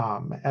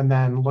 And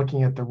then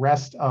looking at the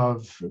rest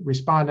of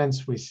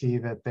respondents, we see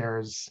that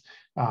there's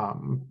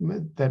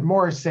that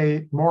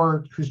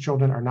more whose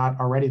children are not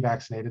already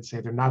vaccinated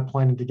say they're not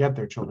planning to get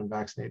their children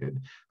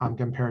vaccinated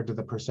compared to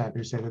the percent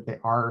who say that they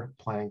are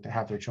planning to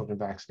have their children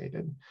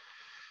vaccinated.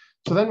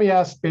 So then we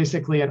asked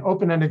basically an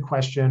open-ended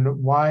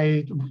question: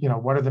 why,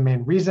 what are the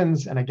main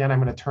reasons? And again,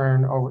 I'm going to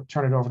turn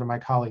it over to my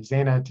colleague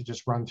Zaina to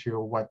just run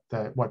through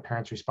what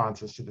parents'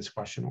 responses to this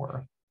question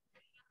were.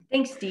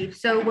 Thanks, Steve.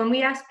 So when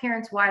we asked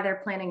parents why they're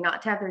planning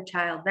not to have their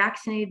child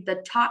vaccinated,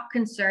 the top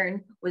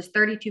concern was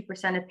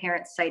 32% of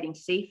parents citing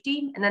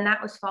safety, and then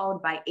that was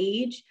followed by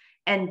age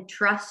and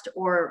trust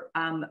or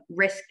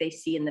risk they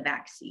see in the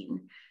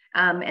vaccine.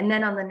 And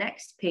then on the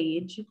next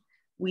page,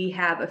 we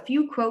have a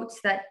few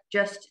quotes that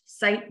just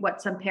cite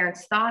what some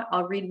parents thought.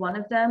 I'll read one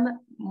of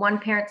them. One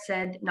parent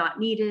said, "Not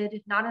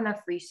needed, not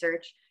enough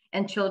research,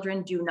 and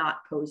children do not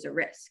pose a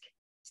risk."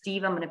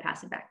 Steve, I'm going to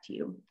pass it back to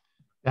you.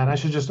 And I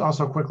should just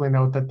also quickly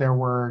note that there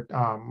were,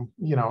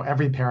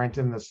 every parent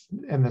in this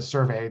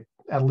survey,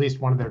 at least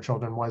one of their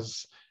children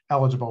was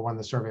eligible when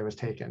the survey was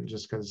taken,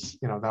 just because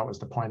that was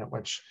the point at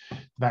which the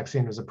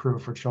vaccine was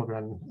approved for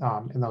children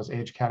in those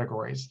age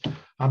categories.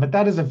 But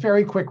that is a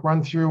very quick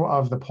run through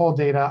of the poll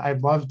data.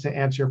 I'd love to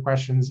answer your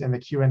questions in the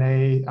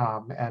Q&A,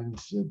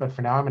 but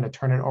for now I'm going to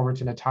turn it over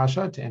to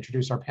Natasha to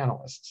introduce our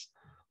panelists.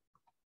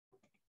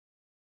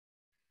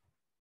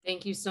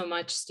 Thank you so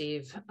much,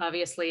 Steve.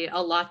 Obviously, a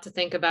lot to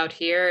think about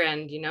here.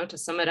 And, to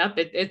sum it up,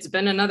 it's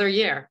been another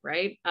year,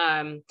 right?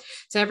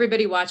 So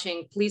everybody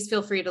watching, please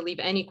feel free to leave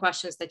any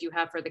questions that you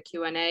have for the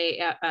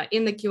Q&A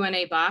in the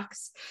Q&A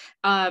box.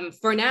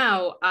 For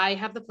now, we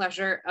have the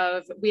pleasure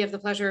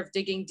of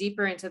digging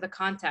deeper into the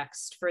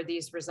context for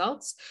these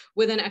results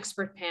with an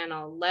expert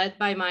panel led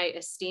by my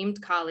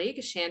esteemed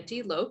colleague,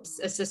 Chanthy Lopes,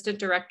 Assistant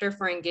Director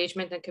for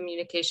Engagement and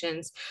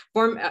Communications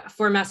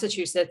for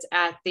Massachusetts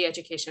at the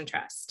Education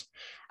Trust.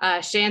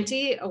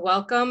 Chanthy,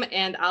 welcome,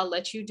 and I'll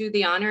let you do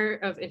the honor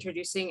of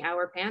introducing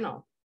our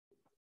panel.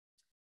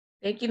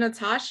 Thank you,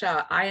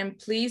 Natasha. I am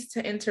pleased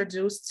to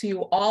introduce to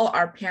you all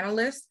our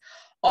panelists,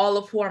 all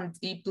of whom are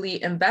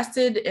deeply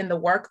invested in the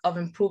work of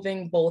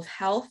improving both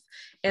health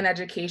and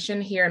education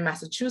here in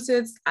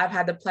Massachusetts. I've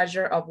had the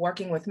pleasure of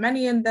working with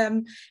many of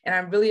them, and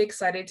I'm really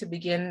excited to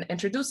begin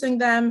introducing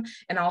them.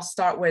 And I'll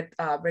start with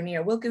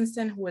Vernée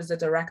Wilkinson, who is the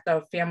Director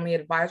of Family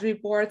Advisory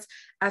Boards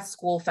at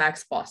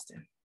SchoolFacts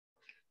Boston.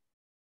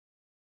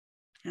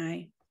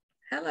 Hi.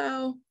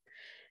 Hello.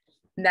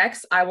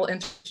 Next, I will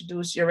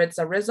introduce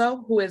Yaritza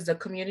Rizzo, who is the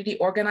community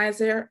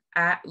organizer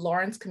at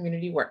Lawrence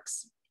Community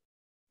Works.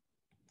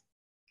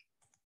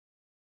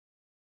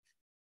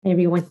 Hey,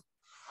 everyone.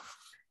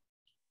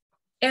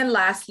 And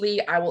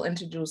lastly, I will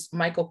introduce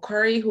Michael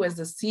Curry, who is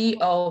the CEO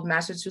of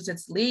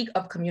Massachusetts League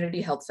of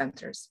Community Health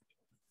Centers.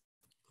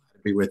 Glad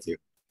to be with you.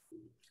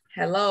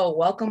 Hello,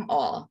 welcome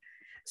all.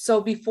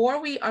 So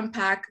before we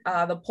unpack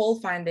the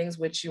poll findings,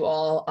 which you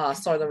all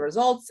saw the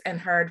results and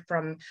heard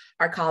from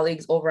our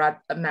colleagues over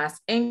at Mass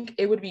Inc.,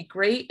 it would be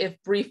great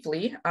if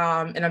briefly,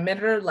 in a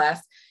minute or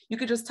less, you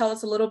could just tell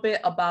us a little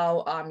bit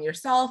about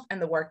yourself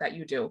and the work that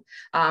you do.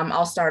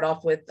 I'll start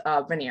off with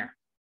Vernée.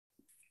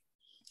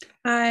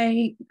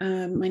 Hi,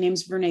 my name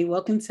is Vernée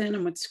Wilkinson.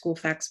 I'm with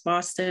SchoolFacts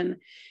Boston.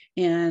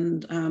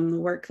 And the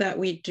work that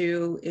we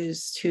do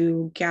is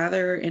to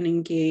gather and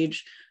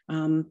engage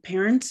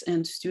parents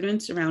and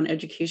students around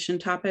education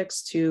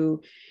topics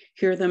to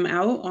hear them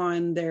out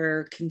on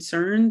their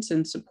concerns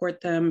and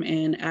support them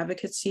in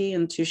advocacy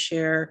and to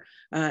share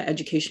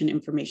education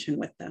information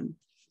with them.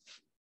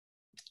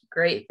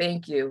 Great,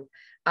 thank you.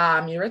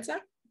 Yaritza?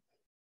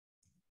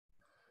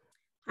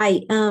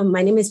 Hi,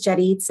 my name is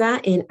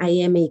Yaritza, and I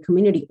am a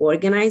community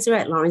organizer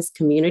at Lawrence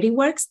Community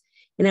Works.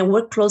 And I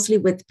work closely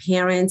with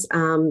parents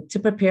to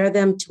prepare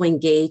them to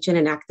engage in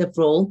an active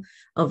role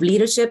of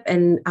leadership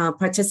and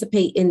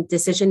participate in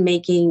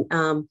decision-making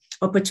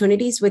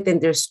opportunities within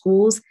their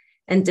schools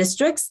and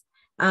districts.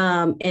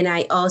 And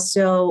I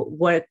also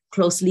work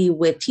closely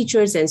with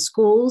teachers and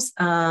schools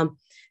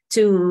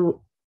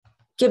to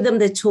give them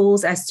the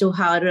tools as to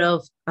how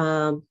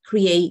to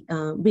create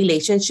a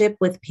relationship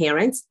with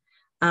parents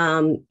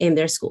in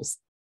their schools.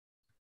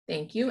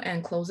 Thank you.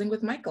 And closing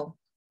with Michael.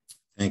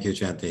 Thank you,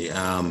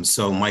 Chanthy.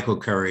 So Michael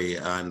Curry,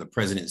 I'm the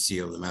president and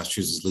CEO of the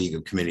Massachusetts League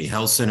of Community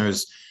Health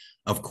Centers.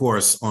 Of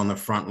course, on the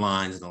front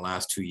lines in the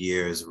last 2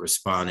 years,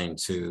 responding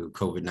to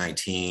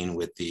COVID-19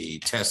 with the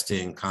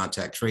testing,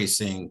 contact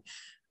tracing,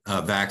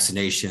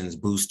 vaccinations,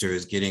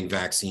 boosters, getting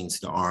vaccines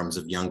to the arms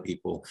of young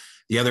people.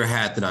 The other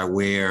hat that I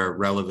wear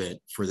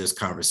relevant for this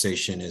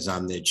conversation is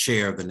I'm the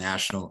chair of the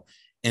National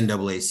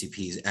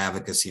NAACP's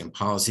Advocacy and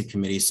Policy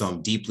Committee. So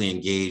I'm deeply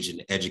engaged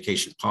in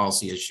education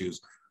policy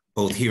issues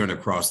both here and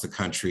across the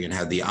country, and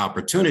had the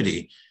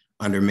opportunity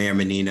under Mayor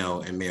Menino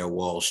and Mayor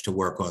Walsh to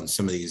work on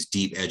some of these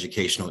deep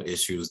educational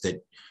issues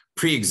that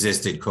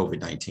pre-existed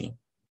COVID-19.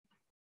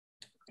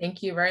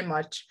 Thank you very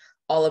much,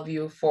 all of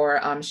you,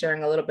 for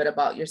sharing a little bit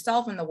about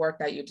yourself and the work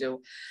that you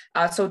do.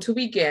 So to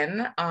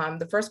begin,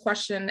 the first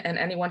question, and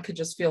anyone could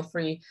just feel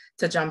free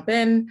to jump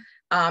in.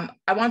 I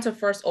want to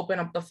first open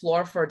up the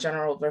floor for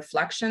general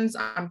reflections.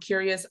 I'm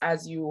curious,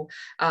 as you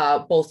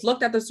both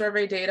looked at the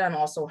survey data and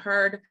also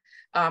heard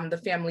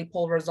the family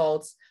poll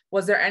results,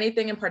 was there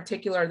anything in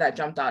particular that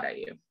jumped out at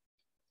you?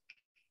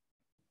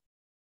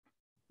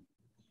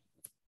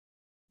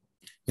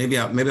 Maybe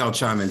I'll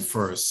chime in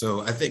first.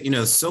 So I think,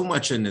 so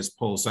much in this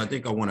poll. So I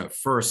think I want to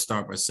first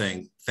start by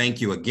saying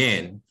thank you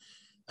again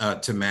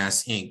to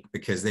Mass Inc.,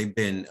 because they've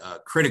been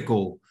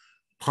critical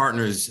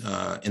partners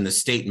in the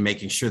state in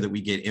making sure that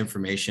we get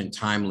information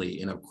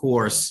timely. And of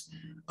course,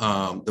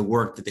 the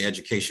work that the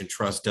Education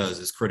Trust does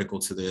is critical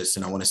to this.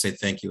 And I want to say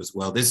thank you as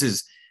well. This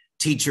is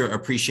Teacher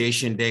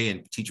Appreciation Day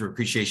and Teacher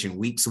Appreciation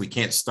Week, so we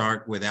can't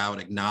start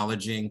without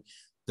acknowledging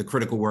the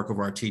critical work of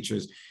our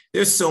teachers.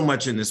 There's so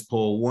much in this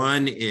poll.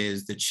 One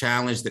is the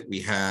challenge that we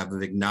have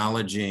of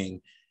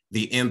acknowledging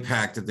the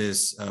impact of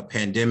this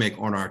pandemic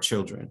on our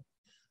children,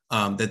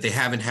 that they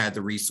haven't had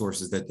the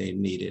resources that they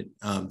needed,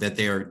 that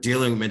they are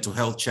dealing with mental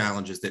health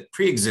challenges that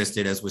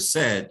pre-existed, as was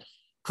said,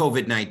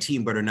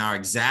 COVID-19, but are now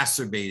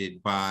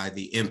exacerbated by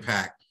the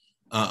impact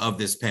of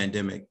this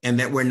pandemic, and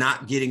that we're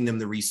not getting them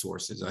the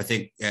resources. I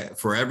think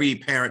for every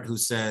parent who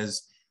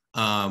says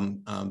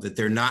that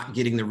they're not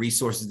getting the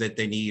resources that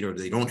they need, or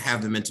they don't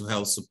have the mental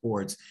health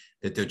supports,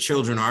 that their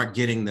children aren't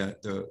getting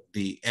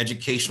the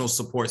educational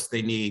supports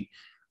they need,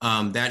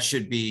 that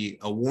should be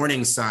a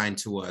warning sign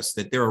to us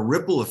that there are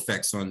ripple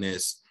effects on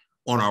this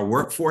on our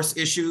workforce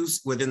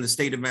issues within the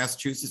state of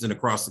Massachusetts and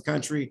across the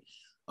country,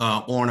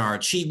 on our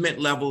achievement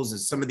levels,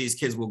 as some of these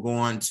kids will go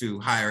on to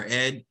higher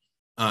ed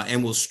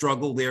and will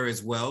struggle there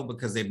as well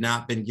because they've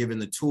not been given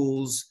the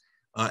tools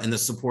and the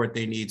support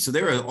they need. So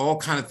there are all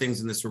kinds of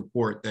things in this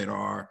report that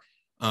are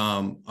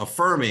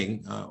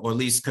affirming, or at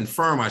least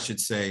confirm, I should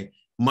say,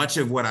 much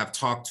of what I've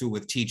talked to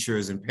with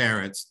teachers and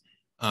parents.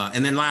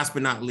 And then last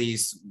but not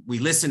least, we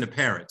listen to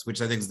parents,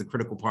 which I think is the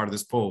critical part of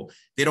this poll.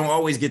 They don't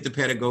always get the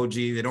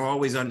pedagogy. They don't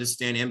always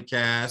understand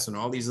MCAS and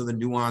all these other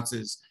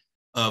nuances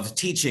of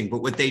teaching.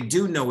 But what they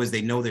do know is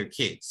they know their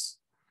kids.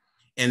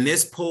 And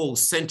this poll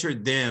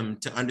centered them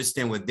to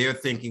understand what they're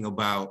thinking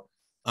about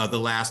the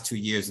last 2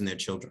 years in their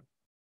children.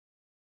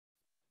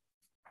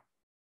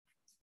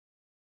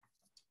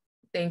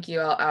 Thank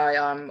you.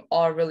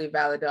 All really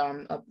valid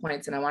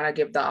points, and I want to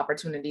give the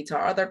opportunity to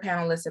our other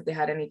panelists if they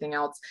had anything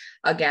else,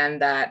 again,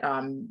 that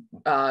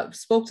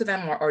spoke to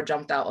them or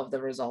jumped out of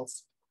the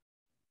results.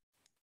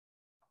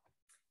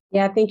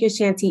 Yeah, thank you,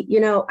 Chanthy.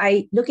 You know,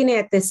 looking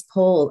at this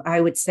poll,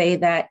 I would say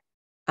that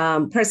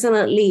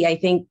personally, I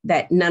think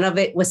that none of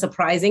it was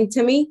surprising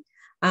to me.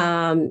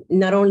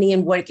 Not only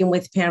in working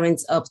with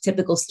parents of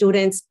typical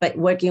students, but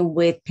working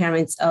with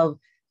parents of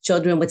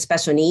children with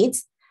special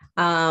needs.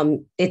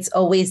 It's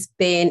always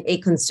been a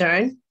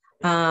concern,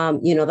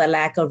 the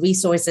lack of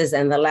resources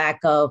and the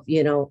lack of,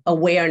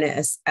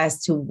 awareness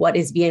as to what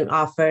is being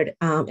offered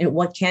and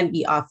what can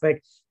be offered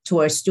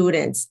to our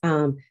students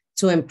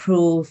to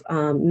improve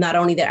not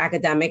only their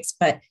academics,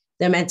 but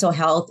their mental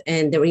health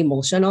and their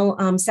emotional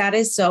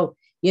status. So,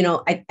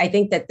 I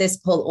think that this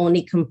poll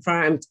only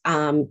confirmed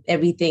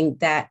everything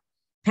that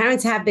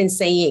parents have been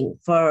saying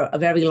for a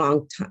very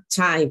long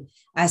time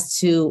as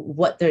to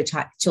what their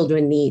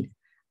children need.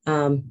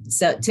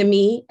 So to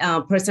me,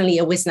 personally,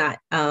 it was not,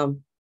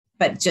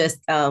 but just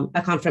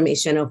a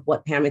confirmation of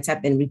what parents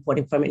have been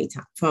reporting for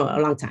a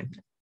long time.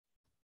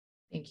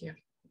 Thank you.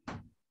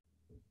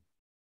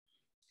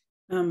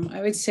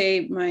 I would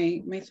say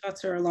my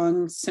thoughts are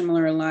along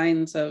similar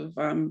lines of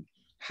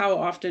how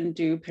often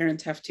do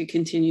parents have to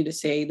continue to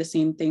say the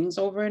same things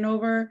over and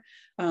over?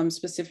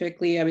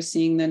 Specifically, I was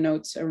seeing the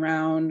notes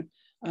around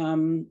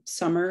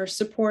summer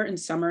support and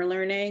summer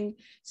learning,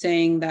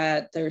 saying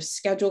that there's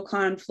schedule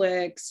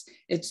conflicts,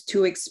 it's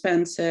too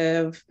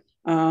expensive.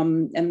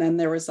 And then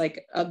there was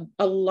like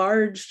a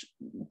large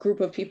group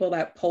of people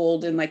that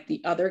polled in like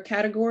the other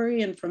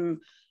category. And from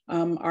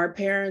our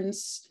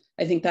parents,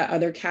 I think that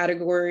other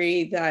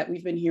category that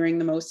we've been hearing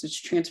the most is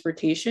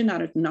transportation,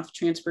 not enough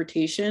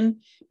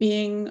transportation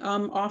being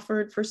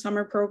offered for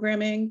summer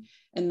programming.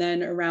 And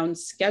then around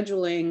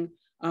scheduling,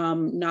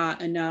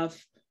 not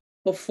enough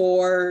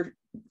before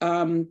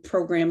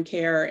program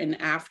care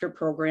and after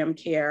program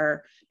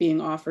care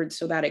being offered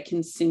so that it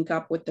can sync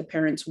up with the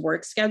parents'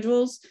 work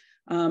schedules.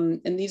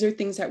 And these are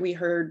things that we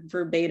heard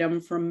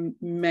verbatim from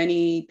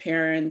many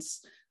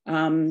parents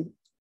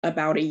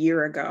about a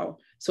year ago.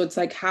 So it's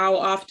like, how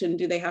often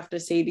do they have to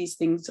say these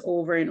things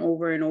over and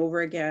over and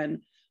over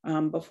again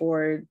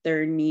before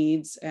their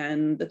needs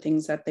and the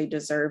things that they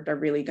deserved are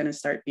really going to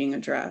start being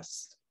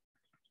addressed?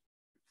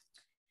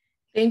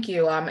 Thank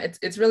you.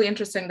 It's really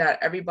interesting that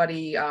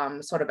everybody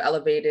sort of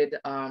elevated,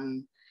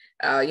 that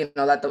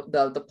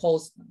the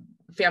polls,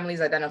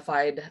 families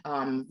identified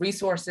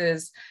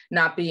resources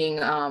not being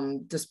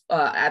just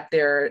at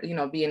their,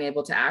 being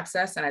able to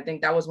access. And I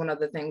think that was one of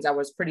the things that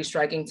was pretty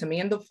striking to me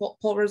in the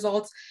poll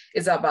results,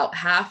 is about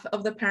half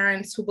of the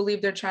parents who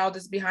believe their child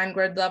is behind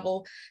grade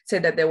level say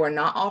that they were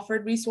not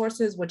offered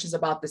resources, which is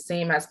about the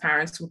same as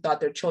parents who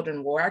thought their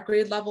children were at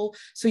grade level.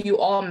 So you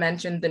all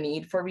mentioned the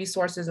need for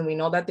resources, and we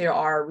know that there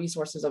are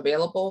resources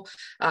available.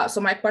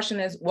 So my question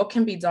is, what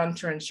can be done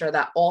to ensure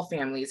that all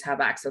families have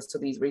access to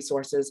these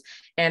resources?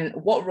 And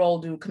what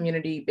role do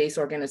community-based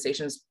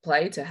organizations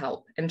play to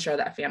help ensure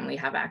that family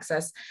have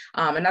access,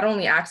 and not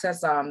only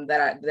access,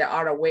 that they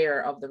are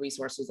aware of the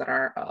resources that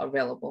are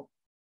available?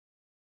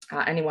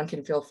 Anyone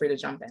can feel free to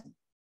jump in.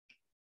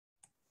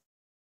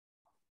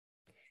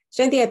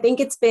 Chanthy, I think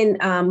it's been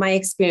my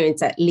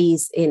experience, at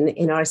least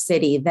in our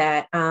city,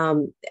 that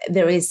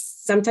there is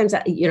sometimes,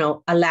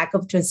 a lack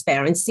of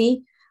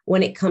transparency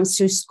when it comes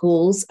to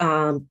schools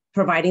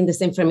providing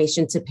this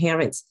information to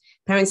parents.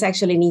 Parents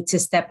actually need to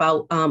step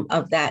out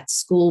of that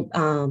school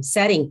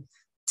setting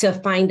to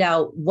find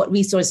out what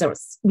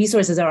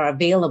resources are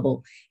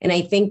available. And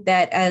I think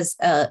that as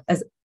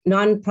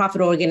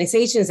nonprofit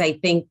organizations, I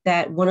think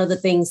that one of the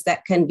things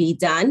that can be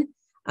done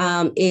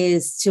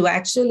is to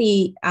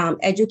actually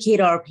educate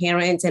our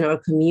parents and our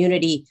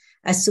community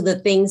as to the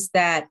things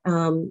that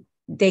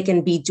they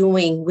can be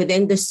doing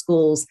within the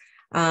schools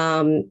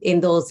in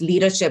those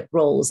leadership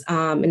roles.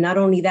 And not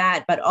only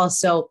that, but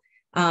also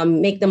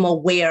make them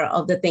aware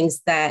of the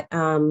things that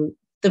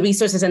the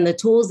resources and the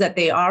tools that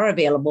they are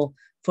available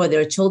for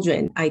their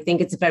children. I think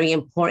it's very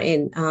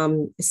important,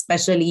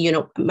 especially,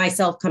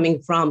 myself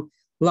coming from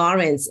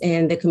Lawrence,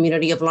 and the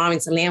community of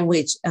Lawrence,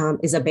 language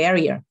is a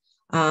barrier.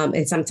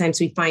 And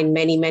sometimes we find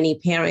many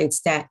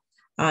parents that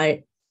are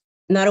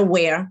not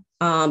aware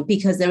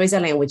because there is a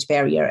language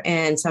barrier.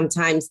 And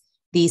sometimes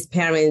these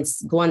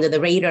parents go under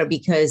the radar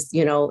because,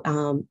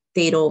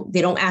 they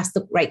don't ask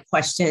the right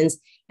questions.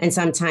 And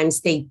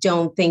sometimes they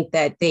don't think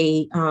that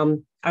they are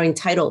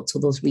entitled to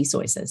those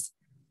resources.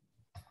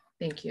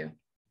 Thank you.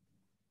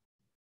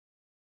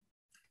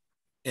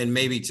 And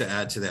maybe to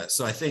add to that,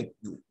 so I think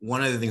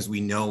one of the things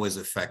we know is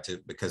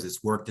effective because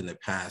it's worked in the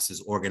past is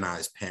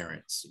organized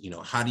parents.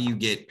 How do you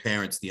get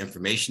parents the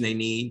information they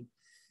need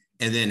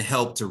and then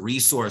help to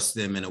resource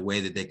them in a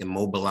way that they can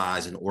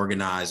mobilize and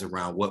organize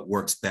around what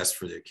works best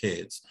for their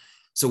kids?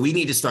 So we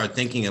need to start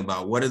thinking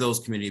about what are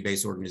those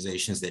community-based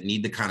organizations that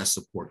need the kind of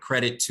support,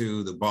 credit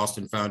to the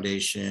Boston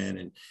Foundation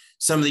and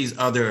some of these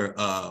other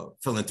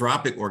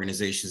philanthropic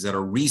organizations that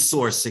are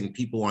resourcing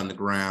people on the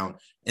ground,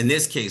 in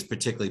this case,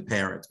 particularly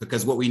parents,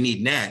 because what we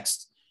need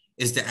next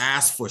is to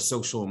ask for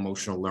social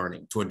emotional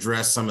learning to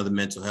address some of the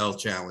mental health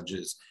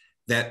challenges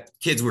that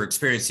kids were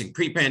experiencing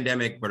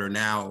pre-pandemic, but are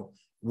now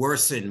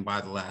worsened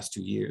by the last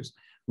 2 years.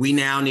 We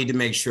now need to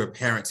make sure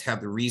parents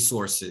have the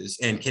resources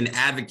and can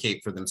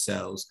advocate for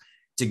themselves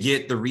to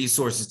get the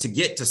resources to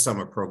get to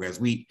summer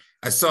programs.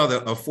 I saw the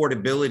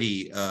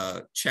affordability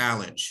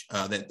challenge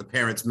that the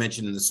parents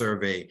mentioned in the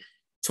survey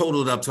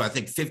totaled up to, I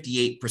think,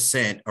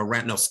 58%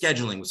 around, no,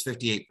 scheduling was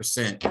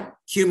 58%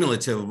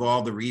 cumulative of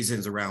all the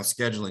reasons around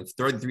scheduling,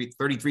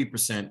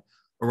 33%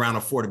 around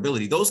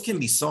affordability. Those can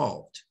be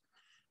solved.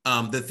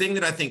 The thing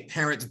that I think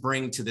parents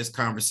bring to this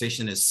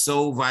conversation is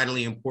so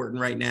vitally important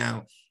right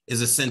now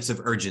is a sense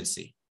of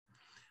urgency.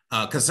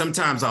 Because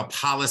sometimes our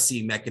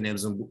policy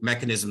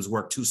mechanisms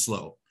work too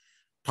slow.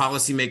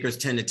 Policymakers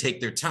tend to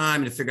take their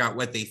time to figure out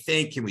what they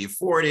think. Can we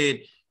afford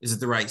it? Is it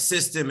the right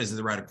system? Is it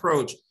the right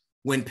approach?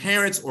 When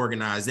parents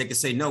organize, they can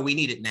say, no, we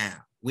need it now.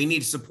 We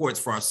need supports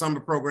for our summer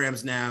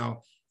programs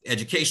now,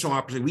 educational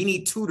opportunities. We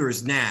need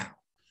tutors now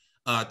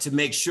to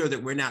make sure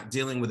that we're not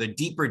dealing with a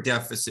deeper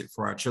deficit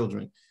for our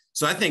children.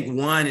 So I think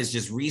one is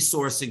just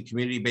resourcing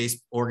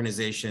community-based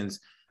organizations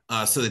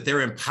so that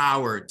they're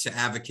empowered to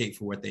advocate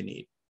for what they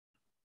need.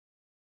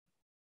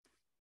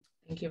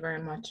 Thank you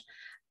very much.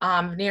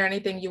 Vernée,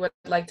 anything you would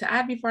like to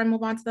add before I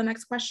move on to the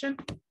next question?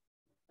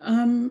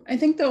 I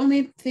think the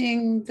only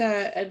thing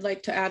that I'd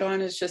like to add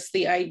on is just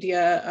the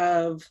idea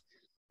of,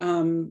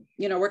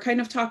 we're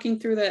kind of talking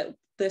through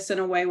this in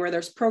a way where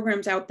there's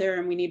programs out there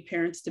and we need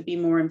parents to be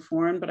more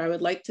informed, but I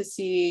would like to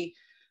see,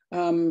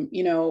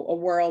 a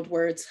world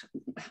where it's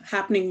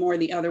happening more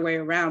the other way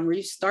around, where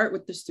you start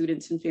with the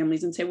students and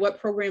families and say,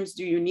 what programs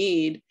do you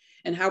need?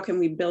 And how can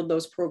we build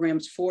those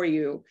programs for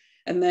you?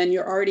 And then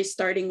you're already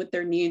starting with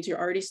their needs, you're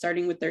already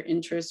starting with their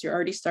interests, you're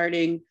already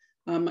starting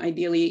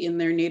ideally in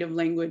their native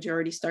language, you're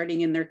already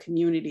starting in their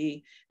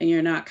community, and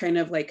you're not kind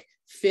of like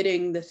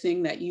fitting the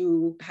thing that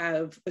you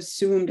have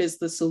assumed is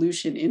the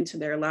solution into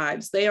their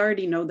lives. They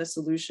already know the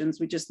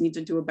solutions, we just need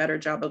to do a better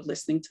job of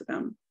listening to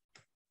them.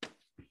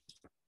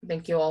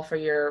 Thank you all for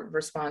your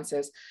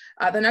responses.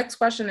 The next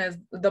question is,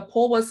 the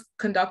poll was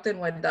conducted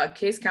when the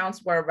case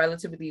counts were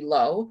relatively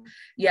low,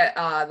 yet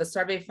the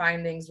survey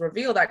findings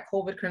reveal that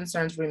COVID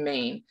concerns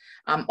remain.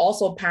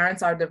 Also,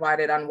 parents are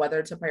divided on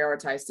whether to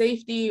prioritize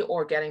safety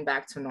or getting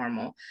back to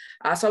normal.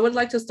 So I would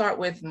like to start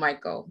with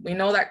Michael. We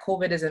know that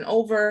COVID isn't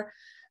over.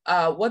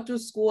 What do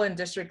school and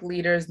district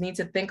leaders need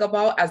to think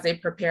about as they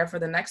prepare for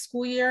the next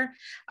school year?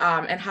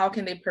 And how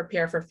can they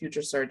prepare for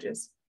future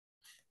surges?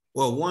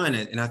 Well, one,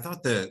 and I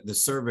thought the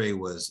survey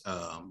was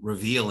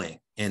revealing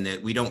in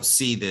that we don't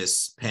see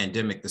this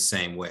pandemic the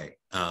same way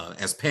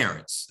as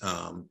parents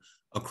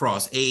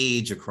across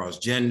age, across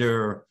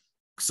gender,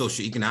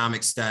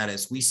 socioeconomic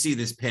status. We see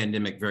this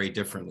pandemic very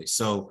differently.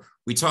 So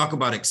we talk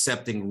about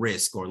accepting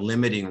risk or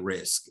limiting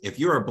risk. If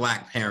you're a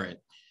Black parent,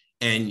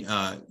 and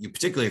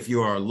particularly if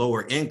you are a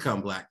lower income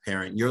Black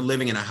parent, you're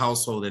living in a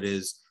household that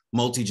is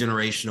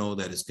multi-generational,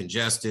 that is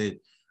congested,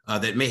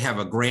 that may have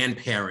a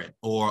grandparent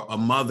or a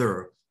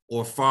mother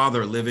or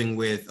father living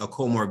with a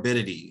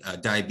comorbidity,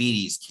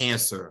 diabetes,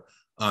 cancer,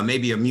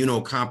 maybe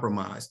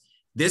immunocompromised.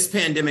 This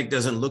pandemic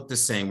doesn't look the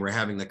same. We're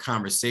having the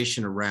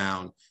conversation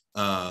around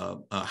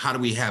how do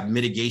we have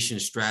mitigation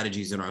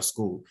strategies in our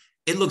school.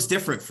 It looks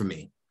different for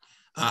me.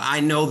 I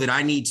know that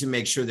I need to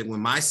make sure that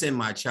when I send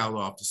my child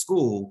off to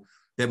school,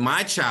 that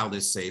my child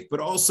is safe, but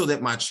also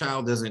that my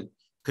child doesn't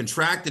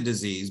contract the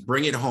disease,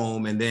 bring it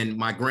home, and then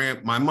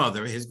my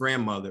mother, his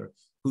grandmother,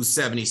 who's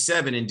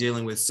 77 and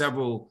dealing with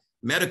several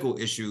medical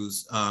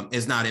issues,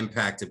 is not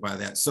impacted by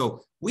that.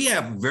 So we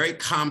have very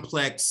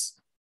complex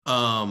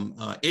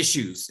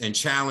issues and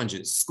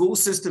challenges. School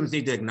systems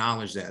need to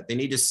acknowledge that. They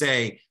need to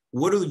say,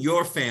 what does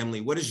your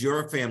family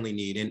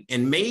need?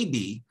 And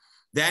maybe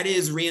that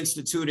is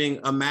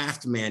reinstituting a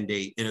mask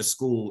mandate in a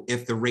school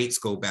if the rates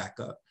go back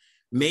up.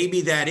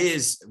 Maybe that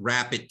is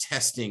rapid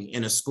testing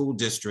in a school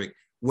district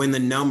when the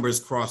numbers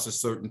cross a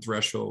certain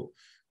threshold.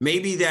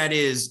 Maybe that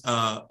is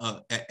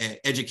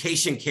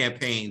education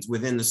campaigns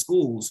within the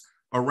schools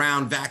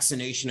around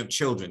vaccination of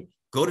children.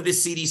 Go to the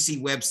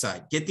CDC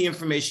website, get the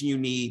information you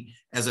need.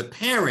 As a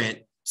parent,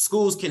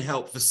 schools can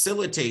help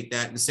facilitate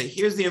that and say,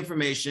 here's the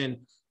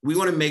information. We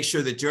want to make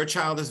sure that your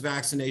child is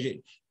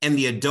vaccinated and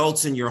the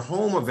adults in your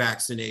home are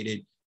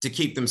vaccinated to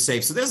keep them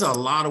safe. So there's a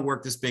lot of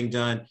work that's being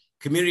done.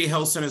 Community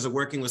health centers are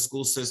working with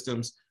school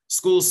systems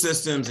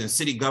and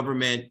city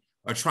government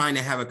are trying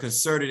to have a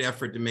concerted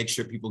effort to make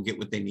sure people get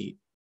what they need.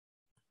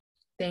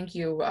 Thank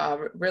you.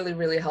 Really,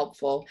 really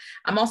helpful.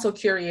 I'm also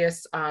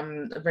curious,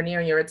 Vernée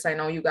and Yaritza, I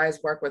know you guys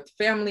work with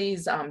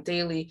families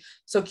daily.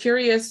 So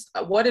curious,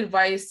 what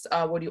advice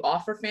would you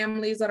offer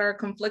families that are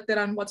conflicted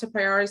on what to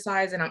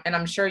prioritize? And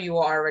I'm sure you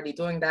are already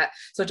doing that.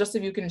 So just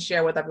if you can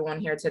share with everyone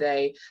here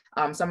today,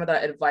 some of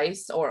the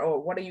advice or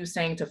what are you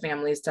saying to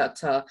families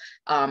to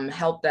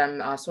help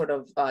them sort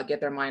of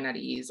get their mind at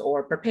ease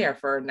or prepare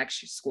for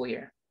next school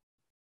year?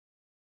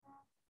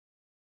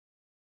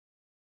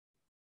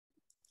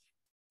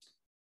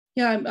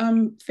 Yeah,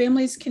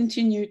 families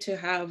continue to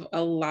have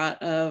a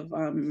lot of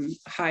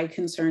high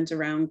concerns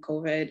around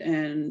COVID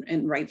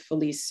and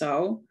rightfully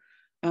so.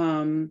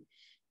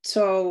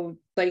 So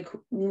like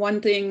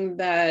one thing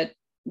that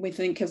we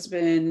think has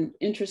been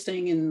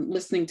interesting in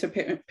listening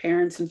to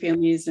parents and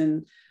families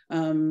and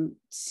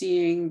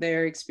seeing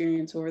their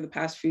experience over the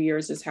past few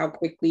years is how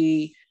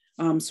quickly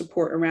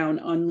support around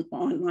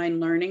online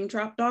learning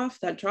dropped off.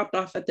 That dropped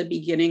off at the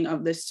beginning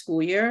of this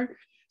school year.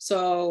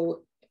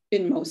 So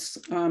in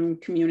most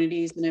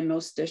communities and in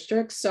most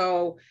districts.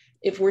 So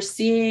if we're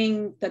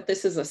seeing that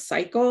this is a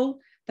cycle,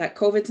 that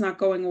COVID's not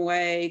going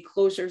away,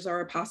 closures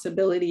are a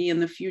possibility in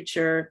the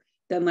future,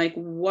 then like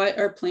what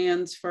are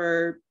plans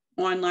for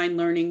online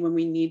learning when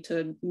we need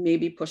to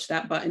maybe push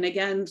that button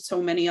again?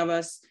 So many of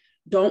us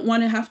don't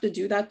want to have to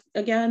do that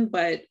again,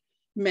 but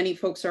many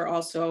folks are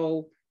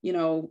also, you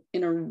know,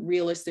 in a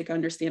realistic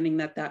understanding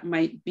that that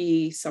might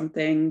be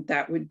something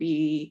that would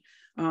be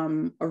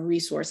a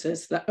resource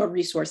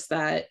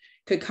that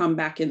could come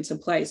back into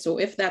play. So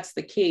if that's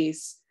the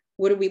case,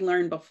 what did we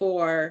learn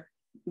before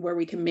where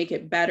we can make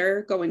it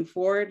better going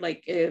forward?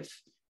 Like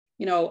if,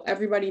 you know,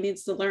 everybody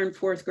needs to learn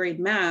fourth grade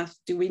math,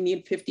 do we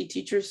need 50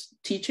 teachers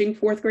teaching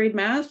fourth grade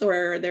math?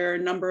 Or are there a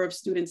number of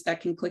students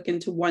that can click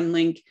into one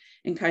link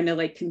and kind of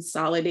like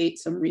consolidate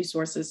some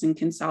resources and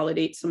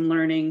consolidate some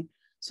learning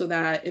so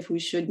that if we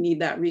should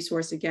need that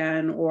resource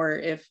again, or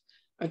if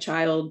a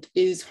child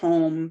is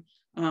home,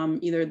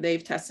 either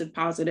they've tested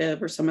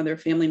positive or some of their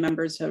family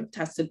members have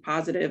tested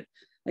positive,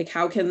 like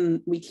how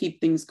can we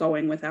keep things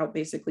going without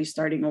basically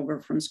starting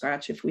over from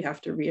scratch if we have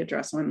to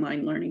readdress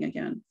online learning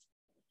again?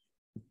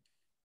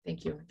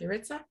 Thank you.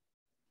 Yaritza?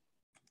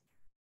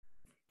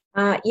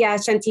 Yeah,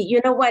 Chanthy,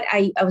 you know what?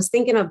 I was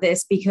thinking of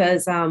this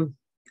because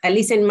at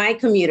least in my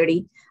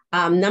community,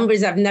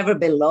 numbers have never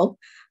been low.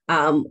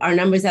 Our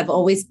numbers have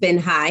always been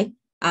high.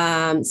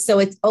 So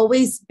it's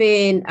always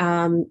been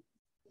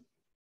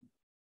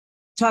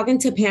talking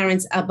to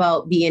parents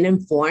about being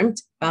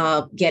informed,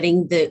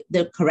 getting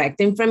the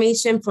correct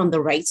information from the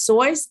right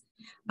source.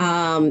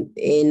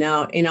 In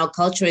our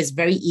culture, it's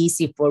very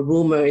easy for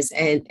rumors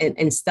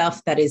and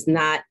stuff that is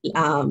not,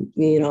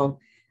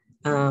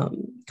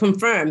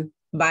 confirmed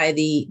by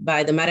the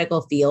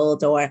medical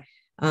field or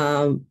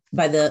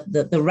by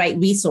the right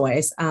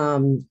resource.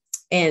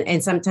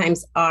 And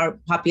sometimes our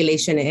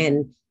population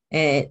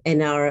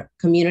and our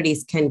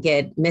communities can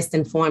get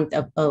misinformed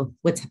of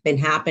what's been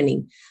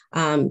happening.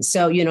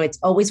 So, you know, it's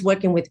always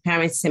working with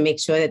parents to make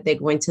sure that they're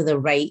going to the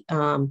right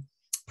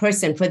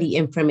person for the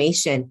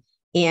information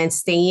and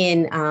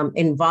staying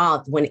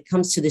involved when it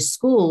comes to the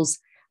schools.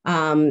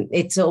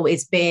 It's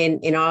always been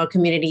in our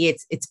community,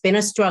 it's been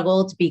a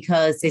struggle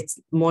because it's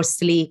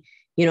mostly,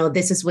 you know,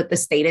 this is what the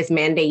state is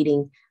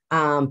mandating.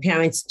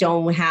 Parents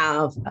don't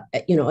have,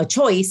 a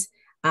choice.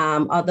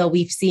 Although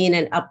we've seen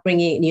an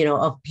upbringing,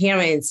 of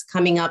parents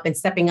coming up and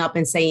stepping up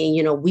and saying,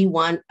 we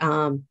want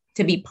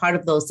to be part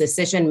of those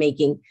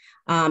decision-making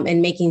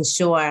and making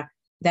sure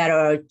that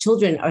our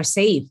children are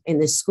safe in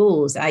the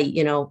schools.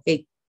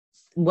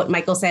 What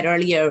Michael said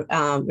earlier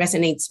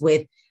resonates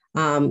with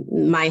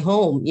my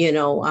home.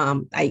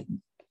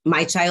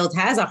 My child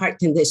has a heart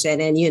condition,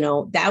 and,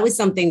 that was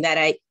something that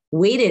I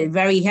weighted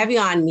very heavy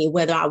on me,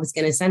 whether I was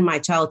going to send my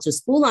child to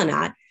school or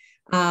not.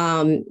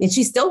 And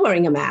she's still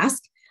wearing a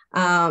mask.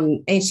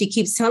 And she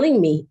keeps telling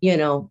me,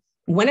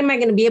 when am I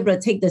going to be able to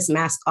take this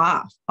mask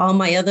off? All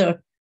my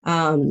other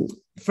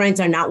friends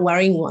are not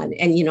wearing one.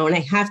 And, and I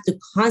have to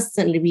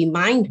constantly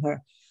remind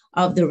her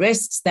of the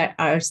risks that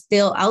are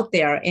still out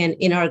there and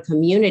in our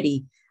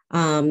community.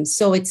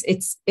 So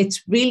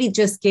it's really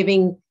just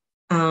giving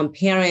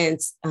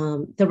parents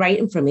the right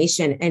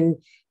information. And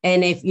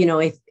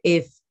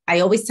if I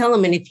always tell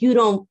them, and if you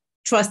don't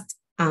trust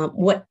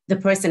what the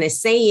person is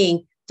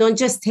saying, don't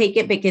just take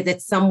it because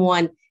it's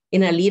someone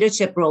in a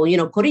leadership role.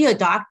 Go to your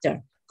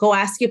doctor, go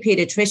ask your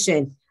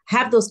pediatrician,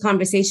 have those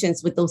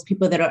conversations with those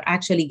people that are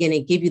actually going to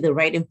give you the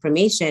right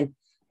information,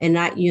 and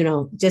not,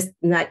 you're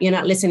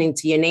not listening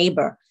to your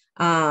neighbor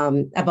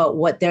about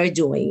what they're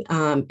doing.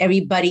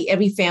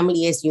 Every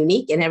family is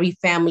unique, and every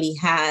family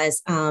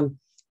has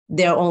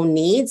their own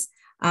needs.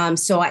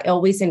 So I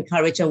always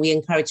encourage, and we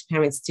encourage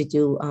parents to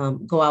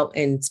go out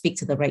and speak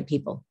to the right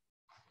people.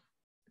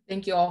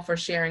 Thank you all for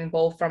sharing,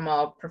 both from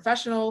a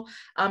professional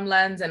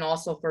lens and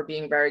also for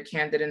being very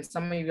candid in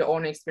some of your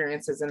own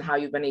experiences and how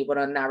you've been able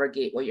to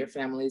navigate with your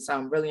families.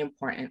 Really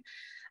important.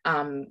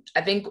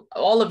 I think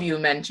all of you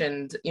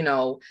mentioned,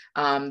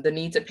 the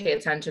need to pay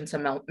attention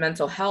to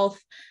mental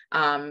health.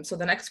 So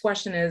the next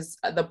question is,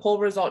 the poll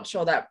results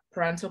show that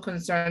parental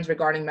concerns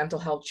regarding mental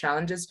health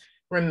challenges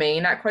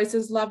remain at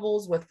crisis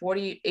levels, with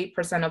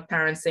 48% of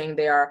parents saying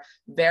they are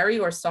very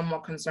or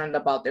somewhat concerned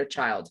about their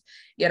child.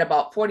 Yet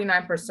about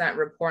 49%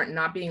 report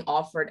not being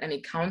offered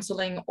any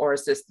counseling or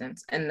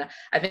assistance. And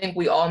I think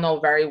we all know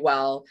very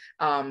well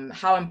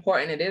how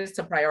important it is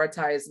to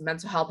prioritize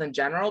mental health in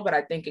general, but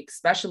I think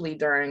especially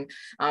during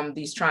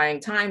these trying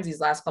times,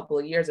 these last couple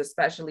of years,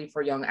 especially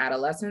for young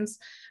adolescents.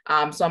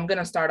 So I'm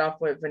gonna start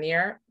off with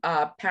Vernée.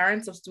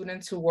 Parents of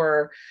students who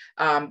were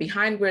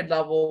behind grade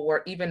level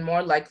were even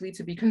more likely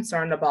to be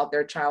concerned about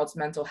their child's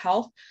mental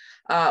health.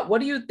 What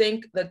do you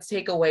think the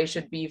takeaway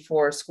should be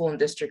for school and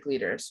district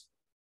leaders?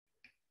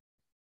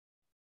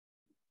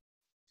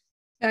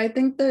 I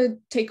think the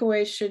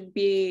takeaway should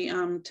be,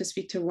 to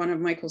speak to one of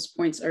Michael's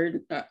points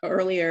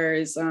earlier,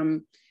 is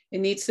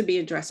it needs to be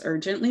addressed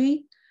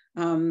urgently.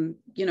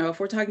 If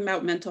we're talking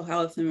about mental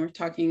health and we're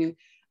talking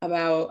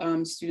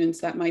about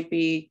students that might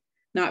be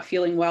not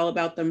feeling well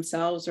about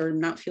themselves or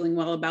not feeling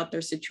well about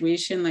their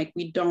situation, like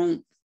we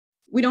don't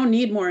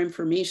need more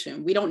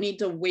information. We don't need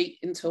to wait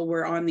until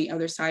we're on the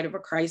other side of a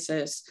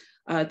crisis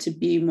to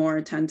be more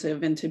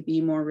attentive and to be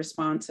more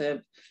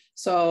responsive.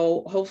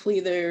 So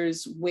hopefully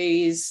there's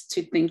ways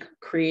to think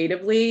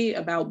creatively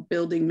about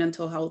building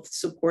mental health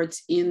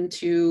supports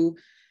into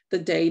the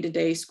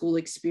day-to-day school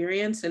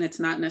experience. And it's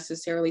not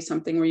necessarily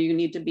something where you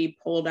need to be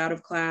pulled out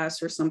of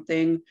class or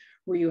something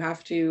where you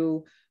have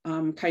to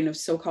kind of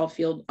so-called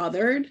feel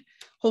othered.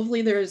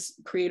 Hopefully there's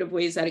creative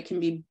ways that it can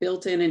be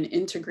built in and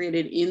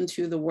integrated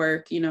into the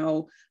work.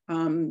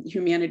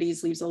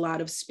 Humanities leaves a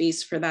lot of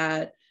space for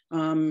that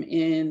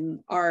in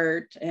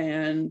art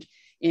and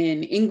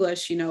in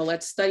English.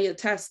 Let's study a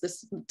text.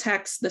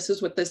 This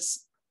is what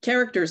this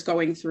character is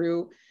going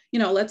through.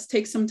 Let's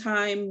take some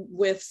time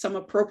with some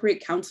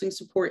appropriate counseling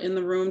support in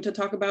the room to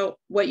talk about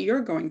what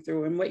you're going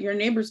through and what your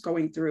neighbor's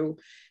going through,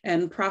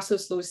 and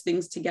process those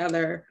things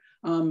together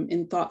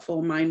in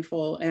thoughtful,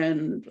 mindful,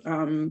 and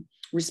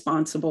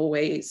responsible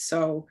ways.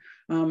 So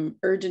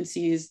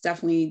urgency is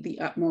definitely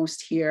the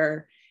utmost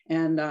here.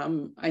 And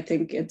I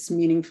think it's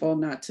meaningful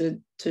not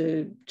to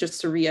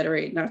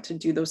reiterate, not to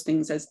do those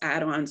things as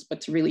add-ons, but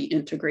to really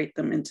integrate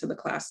them into the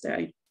class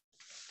day.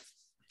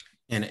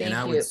 And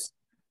I would say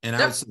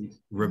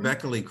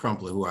Rebecca Lee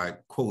Crumpler, who I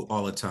quote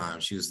all the time,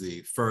 she was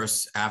the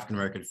first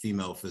African-American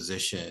female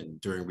physician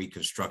during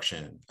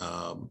Reconstruction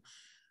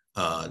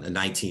in the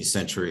 19th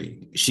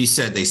century. She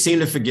said, they seem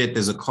to forget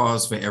there's a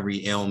cause for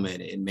every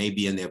ailment. It may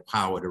be in their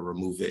power to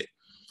remove it.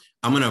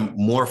 I'm gonna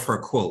morph her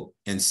quote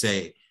and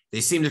say, they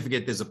seem to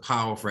forget there's a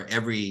power for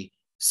every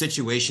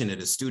situation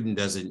that a student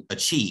doesn't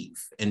achieve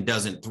and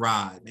doesn't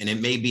thrive. And it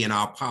may be in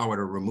our power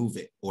to remove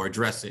it or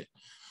address it.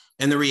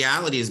 And the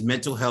reality is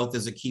mental health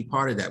is a key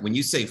part of that. When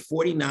you say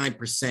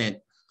 49%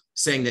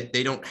 saying that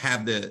they don't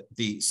have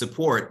the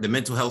support, the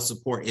mental health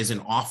support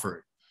isn't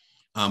offered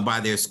by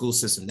their school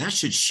system, that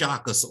should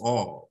shock us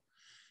all.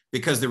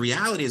 Because the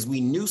reality is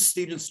we knew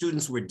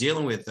students were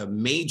dealing with a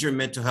major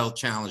mental health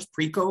challenge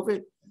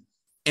pre-COVID.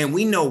 And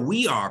we know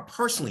we are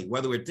personally,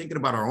 whether we're thinking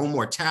about our own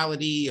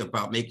mortality,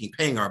 about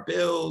paying our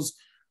bills,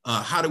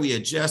 how do we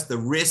adjust the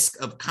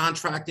risk of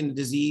contracting the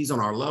disease on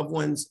our loved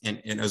ones and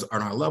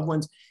on our loved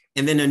ones.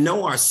 And then to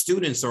know our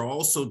students are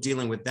also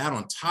dealing with that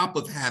on top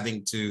of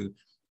having to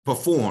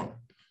perform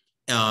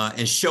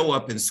and show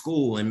up in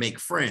school and make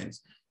friends.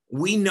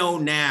 We know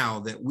now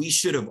that we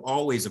should have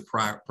always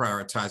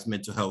prioritized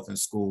mental health in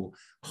school.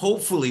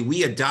 Hopefully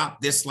we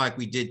adopt this like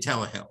we did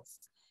telehealth,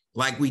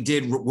 like we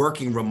did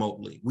working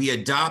remotely. We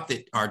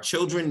adopted our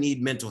children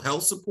need mental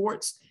health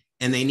supports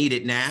and they need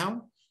it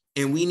now.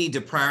 And we need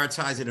to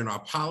prioritize it in our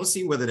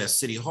policy, whether that's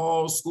city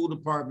halls, school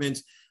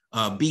departments,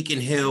 Beacon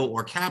Hill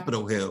or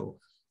Capitol Hill.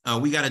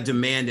 We got to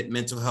demand that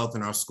mental health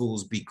in our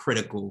schools be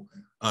critical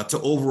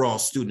to overall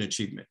student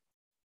achievement.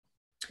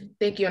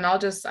 Thank you. And I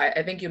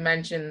think you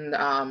mentioned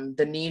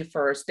the need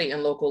for state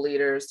and local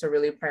leaders to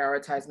really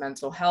prioritize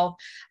mental health.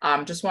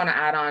 Just want to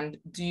add on,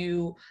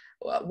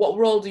 what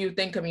role do you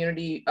think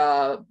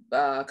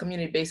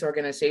community-based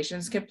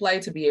organizations can play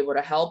to be able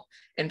to help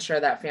ensure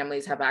that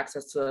families have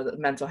access to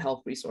mental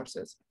health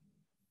resources?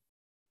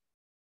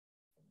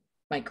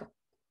 Michael.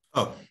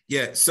 Oh,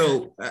 yeah.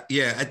 So,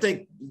 I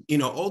think,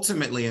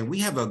 ultimately, and we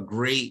have a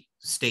great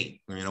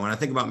state, when I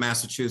think about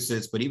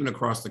Massachusetts, but even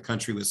across the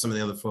country with some of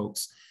the other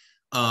folks,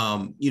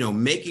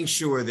 making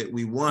sure that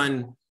we,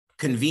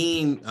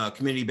 convene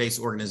community-based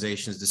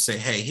organizations to say,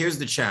 hey, here's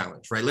the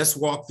challenge, right? Let's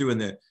walk through,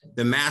 and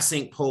the Mass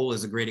Inc. poll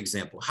is a great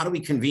example. How do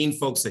we convene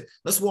folks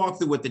let's walk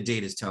through what the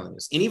data is telling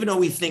us. And even though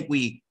we think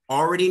we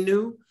already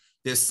knew,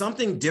 there's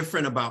something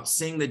different about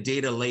seeing the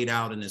data laid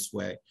out in this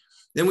way.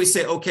 Then we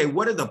say, okay,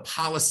 what are the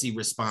policy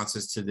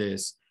responses to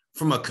this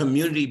from a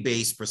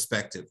community-based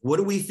perspective? What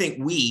do we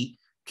think we,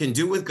 can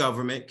do with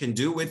government, can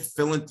do with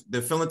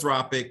the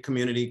philanthropic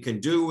community, can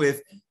do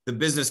with the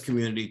business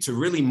community to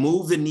really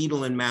move the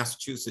needle in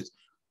Massachusetts.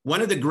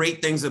 One of the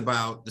great things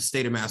about the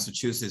state of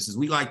Massachusetts is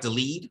we like to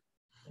lead.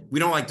 We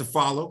don't like to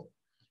follow,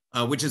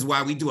 which is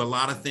why we do a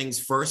lot of things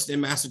first in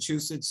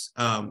Massachusetts,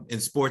 in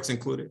sports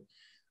included.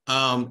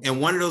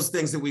 And one of those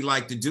things that we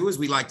like to do is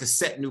we like to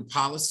set new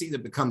policy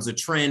that becomes a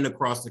trend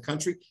across the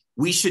country.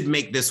 We should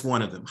make this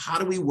one of them. How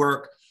do we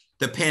work?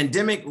 The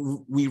pandemic,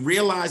 we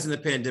realized in the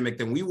pandemic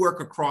that when we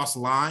work across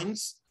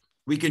lines,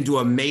 we can do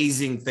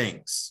amazing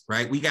things,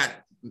 right? We got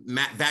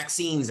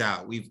vaccines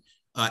out. We've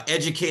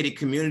educated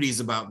communities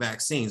about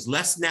vaccines.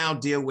 Let's now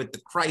deal with the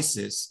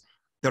crisis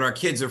that our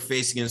kids are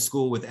facing in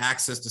school with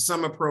access to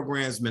summer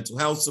programs, mental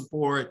health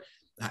support,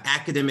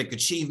 academic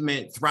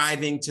achievement,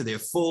 thriving to their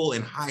full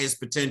and highest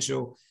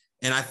potential.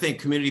 And I think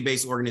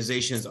community-based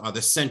organizations are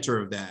the center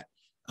of that.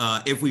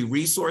 If we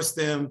resource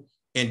them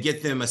and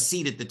get them a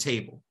seat at the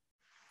table.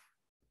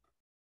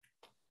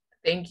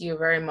 Thank you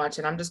very much.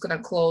 And I'm just going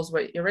to close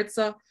with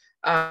Yaritza.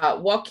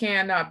 What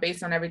can,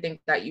 based on everything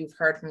that you've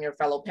heard from your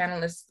fellow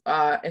panelists,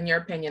 in your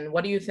opinion,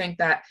 what do you think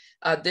that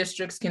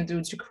districts can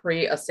do to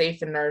create a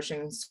safe and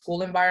nourishing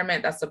school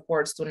environment that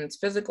supports students'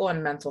 physical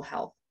and mental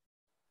health?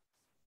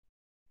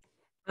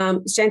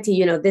 Chanthy,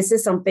 you know, this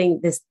is something,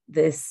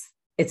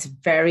 it's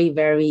very,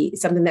 very,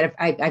 something that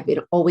I've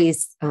been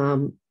always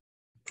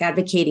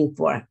advocating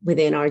for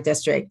within our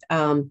district,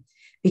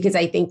 because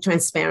I think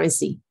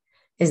transparency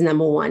is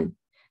number one.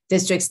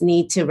 Districts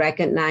need to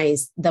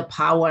recognize the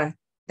power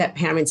that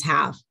parents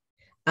have,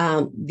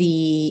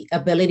 the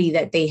ability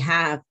that they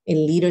have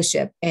in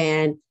leadership,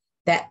 and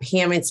that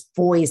parents'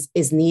 voice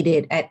is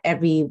needed at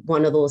every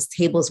one of those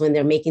tables when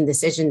they're making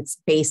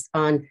decisions based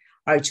on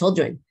our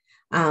children.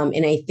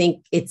 And I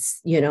think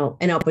it's, you know,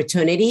 an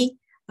opportunity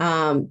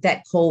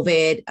that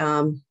COVID,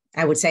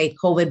 I would say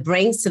COVID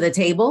brings to the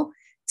table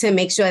to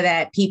make sure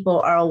that people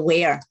are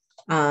aware,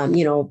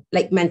 you know,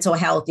 like mental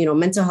health. You know,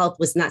 mental health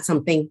was not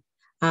something,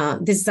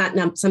 this is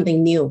not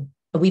something new.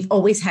 We've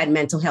always had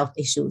mental health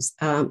issues.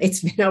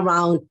 It's been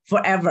around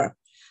forever,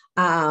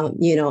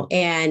 you know,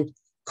 and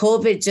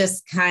COVID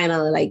just kind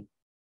of like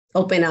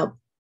opened up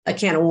a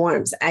can of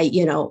worms.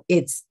 You know,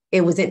 it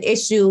was an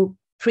issue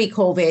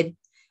pre-COVID,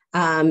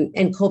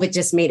 and COVID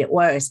just made it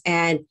worse.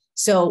 And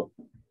so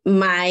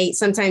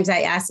sometimes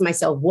I ask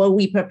myself, were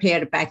we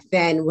prepared back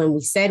then when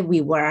we said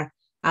we were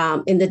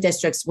in the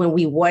districts, when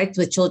we worked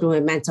with children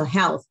with mental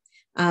health?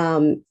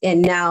 And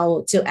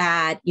now to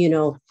add, you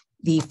know,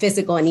 the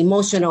physical and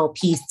emotional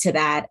piece to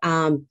that.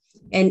 And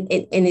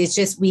it's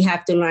just, we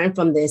have to learn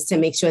from this to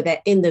make sure that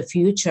in the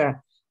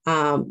future,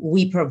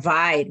 we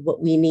provide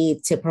what we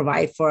need to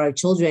provide for our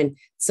children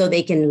so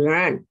they can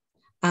learn.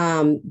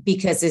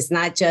 Because it's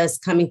not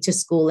just coming to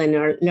school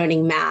and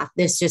learning math.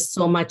 There's just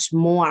so much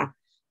more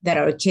that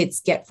our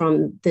kids get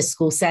from the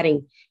school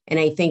setting. And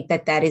I think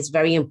that that is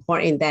very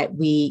important, that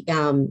we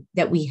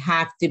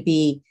have to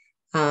be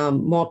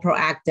more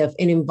proactive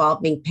in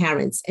involving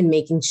parents and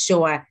making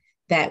sure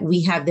that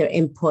we have their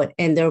input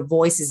and their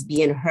voices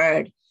being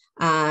heard.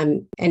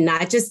 And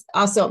not just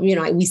also, you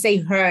know, we say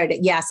heard.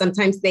 Yeah,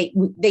 sometimes they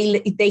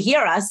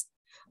hear us,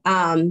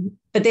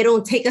 but they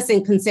don't take us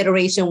in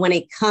consideration when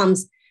it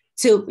comes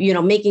to, you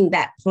know, making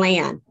that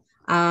plan,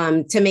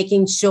 to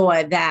making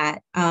sure that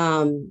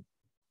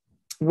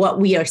what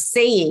we are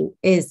saying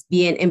is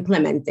being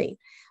implemented.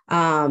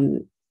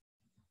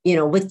 You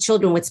know, with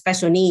children with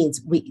special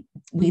needs, we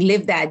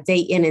live that day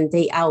in and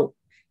day out.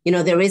 You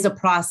know, there is a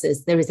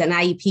process, there is an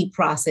IEP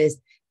process,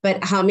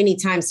 but how many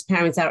times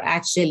parents are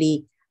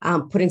actually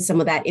putting some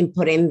of that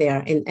input in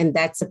there? And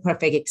that's a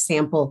perfect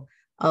example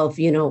of,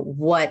 you know,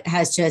 what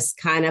has just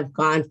kind of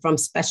gone from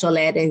special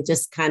ed and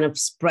just kind of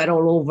spread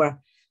all over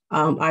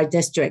our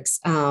districts.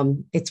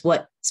 It's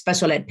what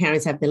special ed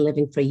parents have been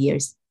living for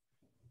years.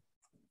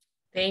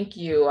 Thank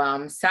you.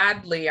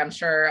 Sadly, I'm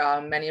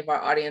sure many of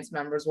our audience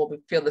members will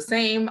feel the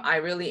same. I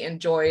really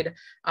enjoyed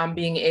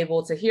being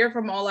able to hear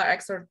from all our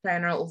expert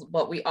panels,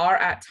 but we are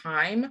at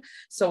time.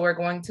 So we're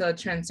going to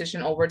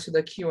transition over to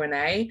the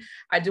Q&A.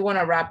 I do want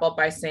to wrap up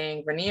by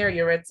saying, Vernée,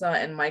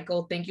 Yaritza, and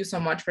Michael, thank you so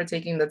much for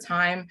taking the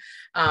time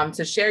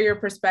to share your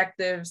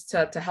perspectives,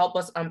 to help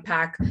us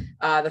unpack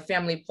the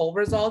family poll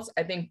results.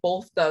 I think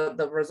both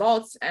the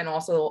results and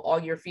also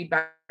all your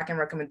feedback and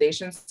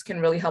recommendations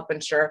can really help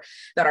ensure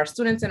that our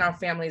students and our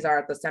families are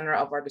at the center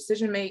of our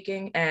decision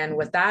making. And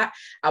with that,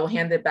 I will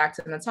hand it back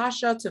to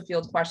Natasha to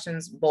field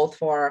questions both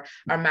for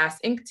our Mass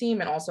Inc.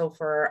 team and also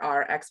for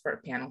our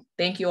expert panel.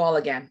 Thank you all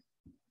again.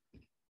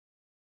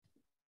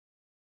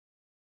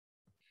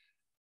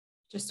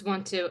 Just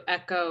want to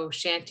echo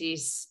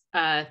Chanthy's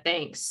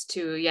thanks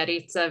to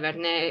Yaritza,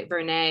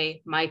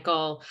 Vernée,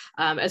 Michael,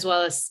 as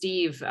well as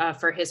Steve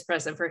for his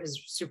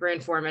super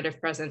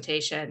informative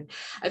presentation.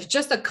 I have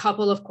just a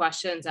couple of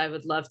questions I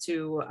would love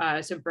to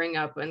bring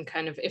up, and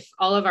kind of if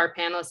all of our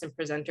panelists and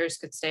presenters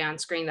could stay on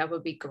screen, that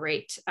would be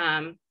great.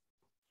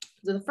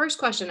 So the first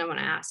question I want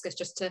to ask is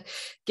just to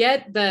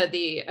get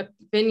the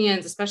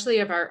opinions, especially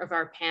of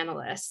our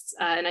panelists.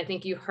 And I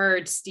think you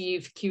heard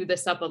Steve cue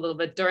this up a little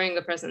bit during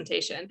the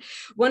presentation.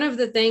 One of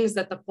the things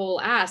that the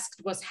poll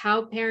asked was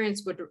how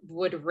parents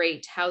would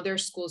rate how their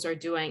schools are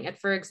doing. And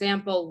for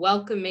example,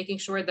 making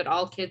sure that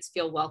all kids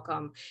feel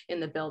welcome in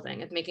the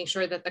building, and making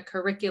sure that the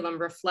curriculum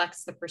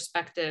reflects the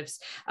perspectives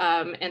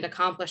and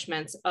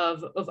accomplishments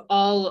of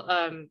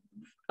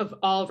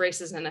all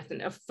races and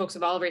of folks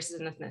of all races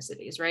and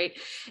ethnicities, right?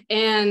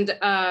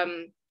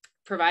 And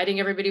providing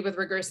everybody with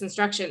rigorous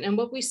instruction. And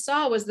what we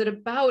saw was that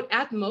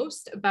at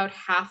most, about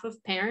half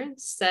of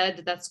parents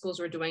said that schools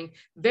were doing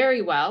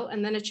very well,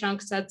 and then a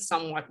chunk said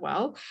somewhat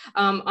well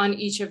on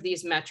each of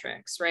these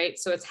metrics, right?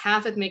 So it's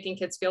half of making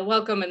kids feel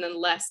welcome, and then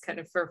less kind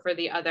of for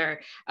the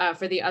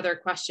other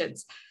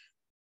questions.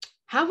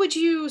 How would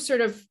you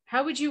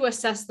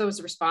assess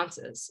those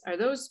responses? Are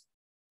those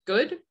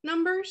good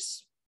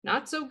numbers?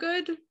 Not so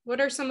good?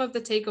 What are some of the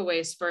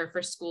takeaways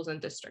for schools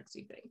and districts,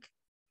 you think?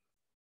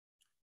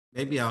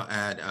 Maybe I'll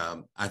add,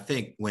 I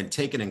think when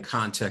taken in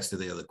context of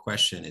the other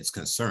question, it's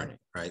concerning,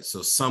 right?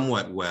 So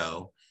somewhat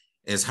well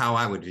is how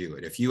I would view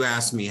it. If you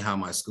ask me how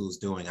my school's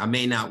doing, I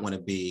may not want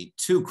to be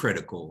too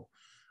critical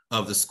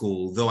of the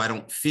school, though I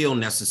don't feel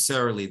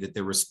necessarily that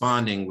they're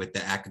responding with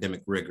the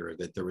academic rigor,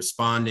 that they're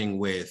responding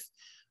with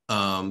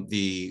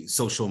the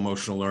social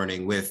emotional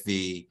learning, with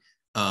the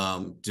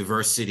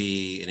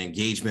diversity and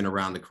engagement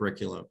around the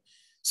curriculum.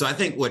 So I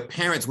think what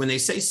parents, when they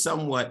say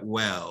somewhat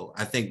well,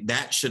 I think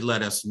that should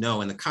let us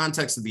know in the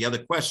context of the other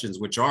questions,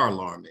 which are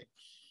alarming,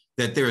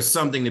 that there is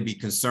something to be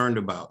concerned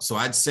about. So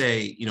I'd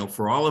say,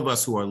 for all of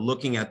us who are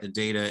looking at the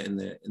data in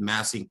the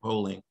mass ink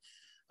polling,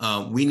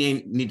 we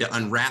need to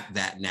unwrap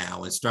that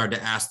now and start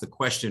to ask the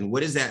question,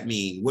 what does that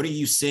mean? What are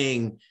you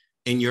seeing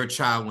in your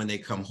child when they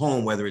come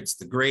home, whether it's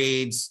the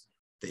grades,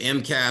 the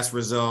MCAS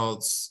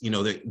results,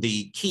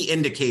 the key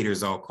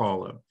indicators, I'll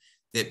call them,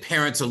 that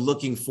parents are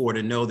looking for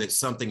to know that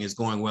something is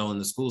going well in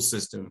the school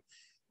system.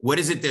 What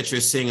is it that you're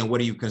seeing, and what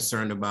are you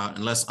concerned about?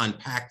 And let's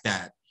unpack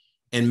that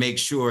and make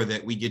sure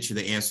that we get you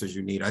the answers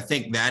you need. I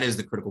think that is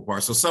the critical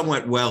part. So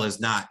somewhat well is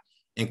not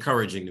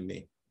encouraging to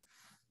me.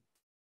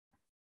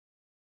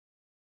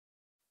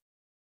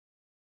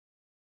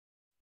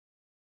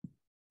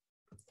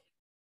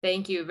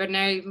 Thank you.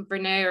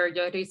 Vernée or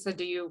Yaritza,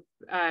 do you,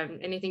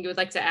 anything you would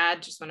like to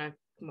add? Just want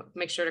to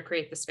make sure to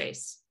create the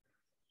space.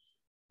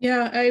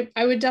 Yeah,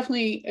 I would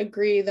definitely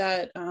agree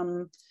that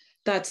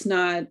that's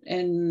not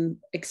an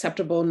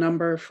acceptable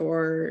number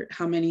for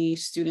how many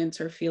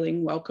students are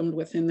feeling welcomed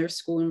within their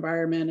school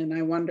environment. And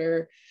I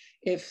wonder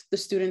if the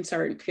students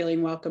aren't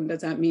feeling welcome,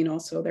 does that mean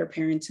also their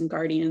parents and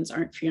guardians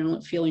aren't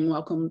feeling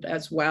welcomed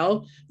as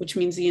well, which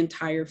means the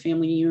entire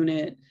family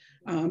unit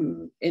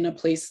in a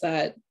place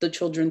that the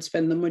children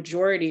spend the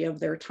majority of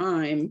their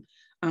time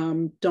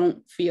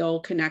don't feel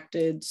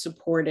connected,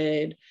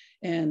 supported,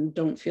 and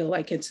don't feel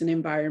like it's an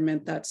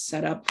environment that's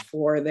set up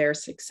for their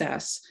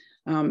success.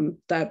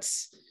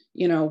 That's,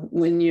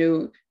 when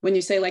you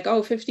say like,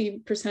 oh,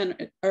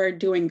 50% are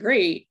doing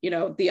great,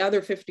 the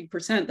other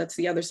 50%, that's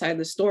the other side of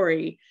the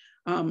story,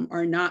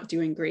 are not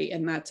doing great.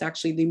 And that's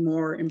actually the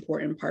more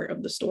important part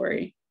of the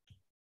story.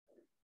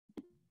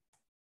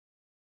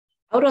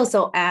 I would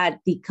also add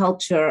the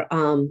culture,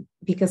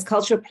 because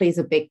culture plays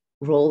a big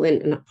role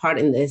and a part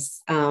in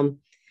this.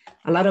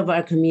 A lot of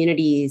our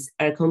communities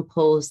are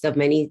composed of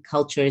many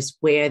cultures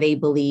where they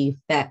believe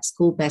that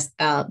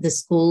the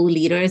school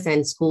leaders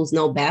and schools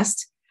know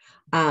best.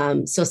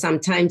 So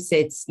sometimes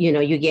it's,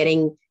 you're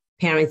getting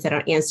parents that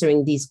are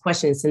answering these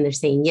questions and they're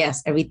saying,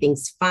 yes,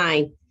 everything's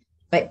fine.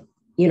 But,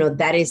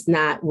 that is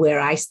not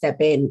where I step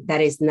in. That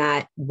is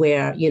not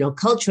where,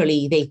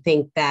 culturally they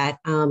think that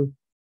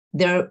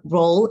their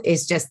role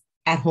is just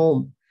at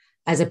home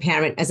as a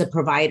parent, as a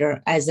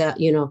provider, as a,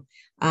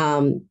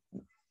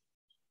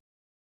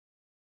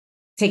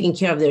 taking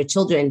care of their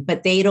children,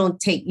 but they don't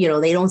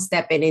they don't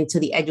step into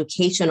the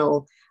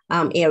educational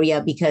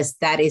area because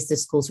that is the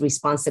school's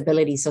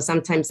responsibility. So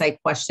sometimes I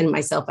question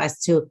myself as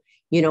to,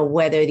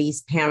 whether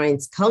these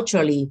parents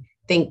culturally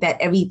think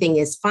that everything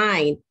is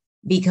fine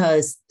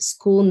because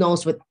school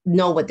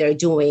know what they're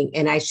doing.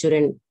 And I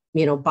shouldn't,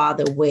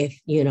 bother with,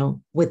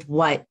 with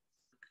what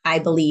I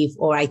believe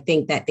or I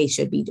think that they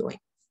should be doing.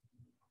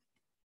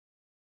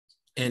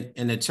 And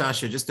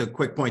Natasha, just a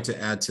quick point to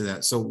add to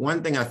that. So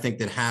one thing I think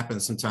that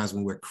happens sometimes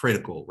when we're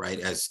critical, right,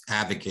 as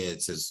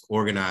advocates, as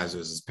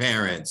organizers, as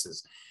parents,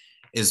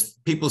 is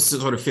people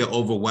sort of feel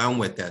overwhelmed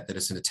with that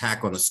it's an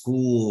attack on the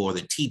school or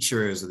the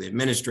teachers or the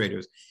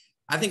administrators.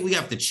 I think we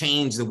have to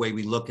change the way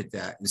we look at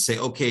that and say,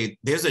 okay,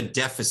 there's a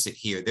deficit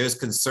here. There's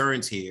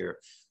concerns here.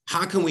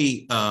 How can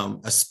we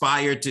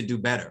aspire to do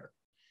better?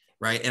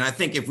 Right. And I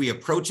think if we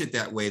approach it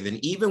that way, then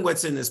even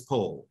what's in this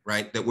poll,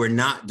 right, that we're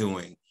not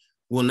doing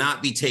will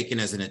not be taken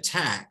as an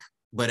attack,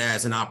 but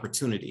as an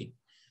opportunity.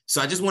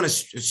 So I just want to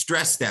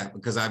stress that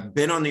because I've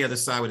been on the other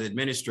side with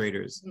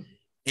administrators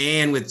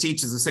and with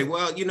teachers and say,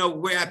 well,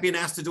 we're being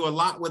asked to do a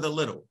lot with a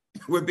little.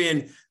 We're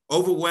being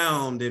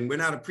overwhelmed and we're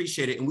not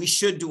appreciated. And we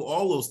should do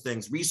all those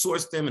things,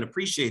 resource them and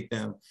appreciate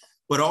them.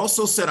 but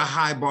also set a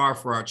high bar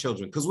for our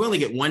children, because we only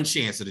get one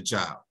chance at a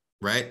child,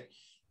 right?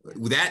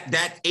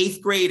 That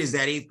eighth grade is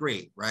that eighth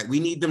grade, right? We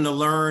need them to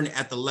learn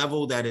at the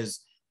level that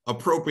is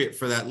appropriate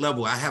for that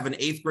level. I have an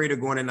eighth grader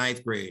going to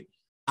ninth grade.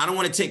 I don't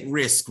want to take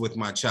risk with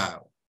my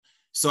child.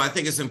 So I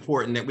think it's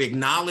important that we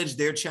acknowledge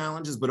their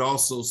challenges, but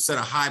also set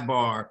a high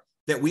bar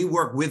that we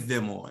work with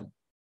them on.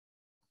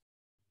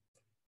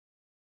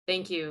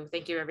 Thank you,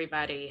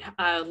 everybody.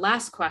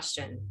 Last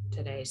question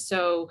today.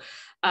 So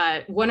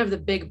one of the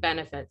big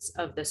benefits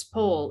of this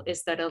poll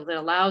is that it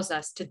allows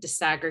us to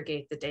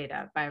disaggregate the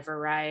data by a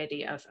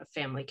variety of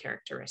family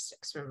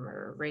characteristics, from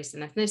race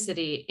and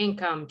ethnicity,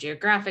 income,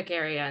 geographic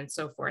area, and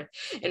so forth.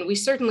 And we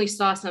certainly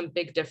saw some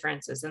big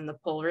differences in the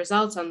poll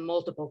results on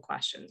multiple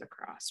questions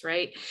across,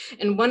 right?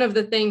 And one of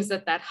the things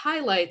that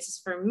highlights,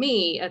 for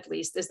me at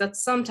least, is that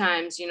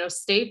sometimes,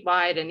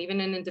 statewide and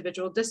even in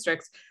individual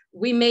districts,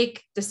 we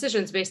make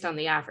decisions based on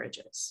the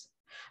averages.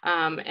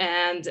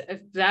 And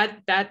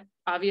that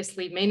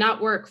obviously may not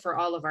work for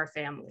all of our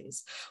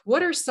families.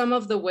 What are some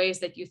of the ways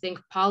that you think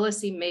what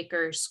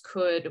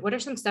are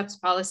some steps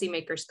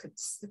policymakers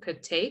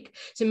could take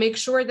to make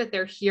sure that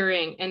they're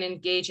hearing and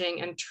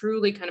engaging and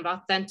truly kind of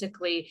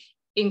authentically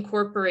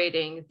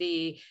incorporating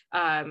the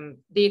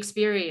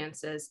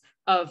experiences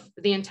of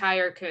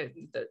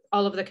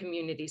all of the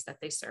communities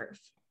that they serve?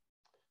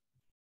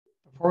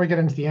 Before we get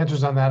into the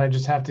answers on that, I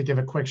just have to give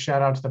a quick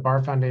shout out to the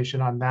Bar Foundation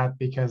on that,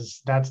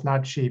 because that's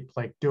not cheap.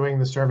 Like, doing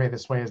the survey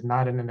this way is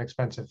not an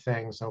inexpensive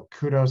thing. So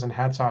kudos and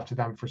hats off to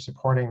them for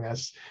supporting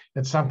this.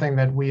 It's something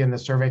that we in the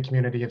survey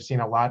community have seen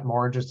a lot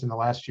more just in the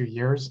last few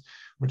years,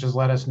 which has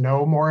let us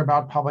know more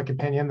about public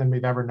opinion than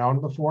we've ever known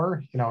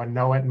before, and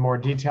know it in more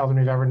detail than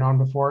we've ever known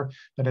before.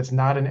 But it's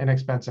not an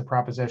inexpensive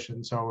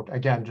proposition. So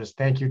again, just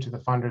thank you to the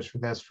funders for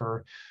this,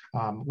 for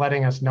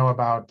letting us know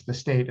about the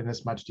state in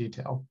this much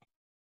detail.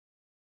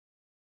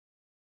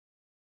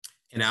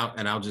 And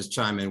I'll just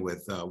chime in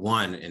with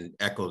one and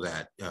echo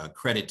that.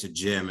 Credit to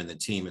Jim and the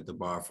team at the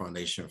Bar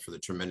Foundation for the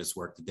tremendous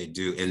work that they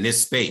do in this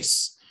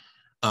space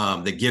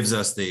that gives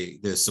us the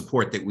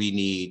support that we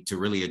need to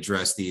really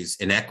address these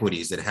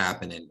inequities that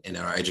happen in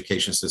our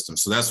education system.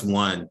 So that's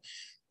one.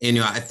 And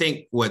I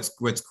think what's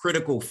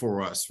critical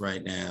for us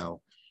right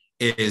now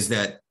is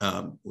that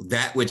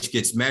that which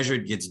gets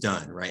measured gets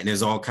done, right? And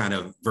there's all kind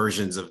of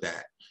versions of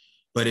that.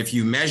 But if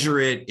you measure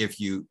it, if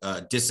you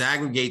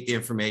disaggregate the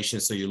information,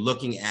 so you're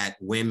looking at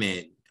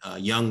women,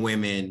 young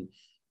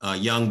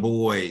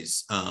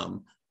boys,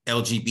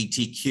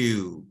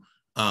 LGBTQ,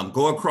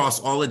 go across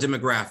all the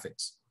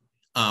demographics,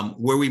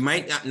 where we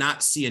might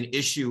not see an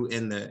issue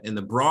in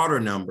the broader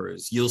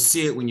numbers, you'll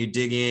see it when you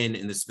dig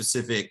in the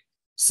specific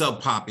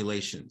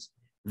subpopulations.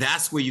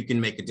 That's where you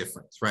can make a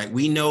difference, right?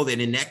 We know that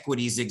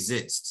inequities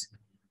exist,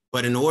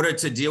 but in order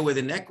to deal with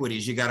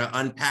inequities, you got to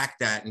unpack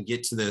that and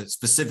get to the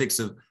specifics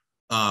of.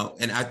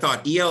 And I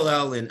thought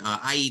ELL and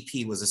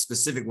IEP was a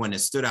specific one that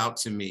stood out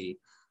to me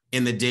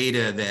in the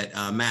data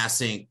that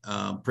Mass Inc.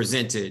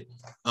 Presented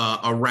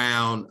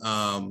around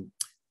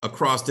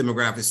across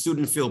demographics.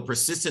 Students feel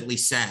persistently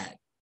sad.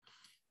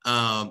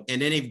 And then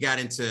they've got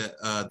into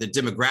the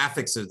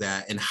demographics of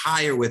that, and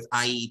higher with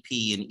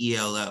IEP and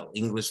ELL,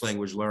 English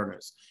language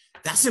learners.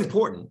 That's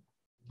important,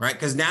 right?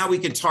 Because now we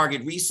can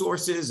target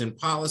resources and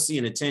policy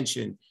and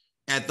attention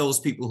at those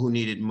people who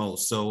need it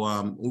most.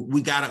 So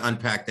we got to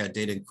unpack that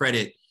data, and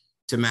credit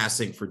to Mass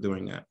Inc. for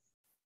doing that.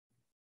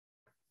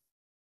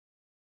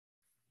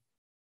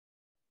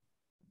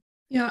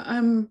 Yeah,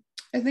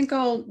 I think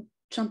I'll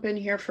jump in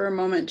here for a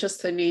moment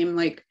just to name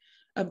like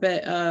a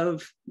bit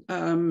of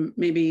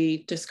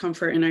maybe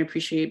discomfort, and I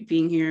appreciate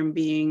being here and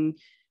being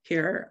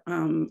here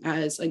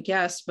as a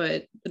guest,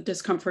 but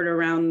discomfort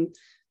around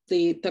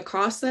the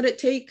cost that it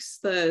takes,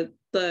 the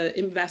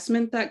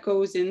investment that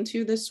goes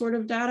into this sort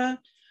of data.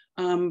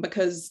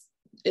 Because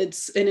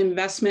it's an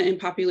investment in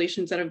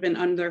populations that have been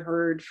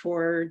underheard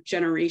for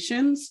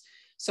generations.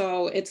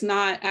 So it's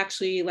not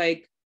actually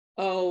like,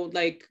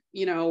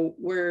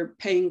 we're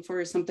paying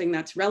for something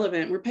that's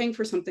relevant. We're paying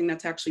for something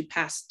that's actually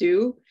past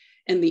due,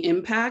 and the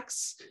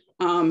impacts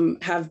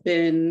have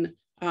been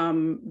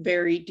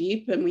very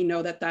deep. And we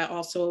know that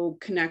also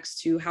connects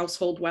to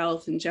household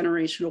wealth and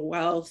generational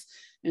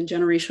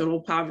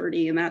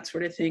poverty and that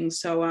sort of thing.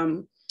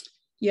 So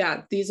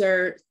yeah, these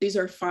are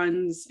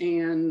funds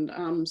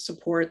and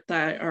support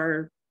that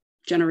are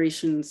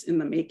generations in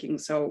the making.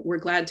 So we're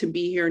glad to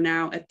be here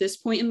now at this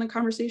point in the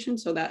conversation,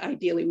 so that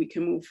ideally we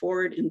can move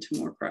forward into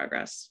more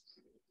progress.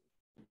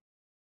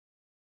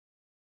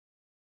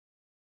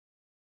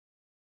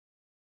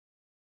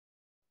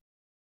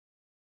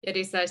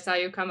 Yaritza, I saw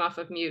you come off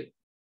of mute.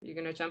 You're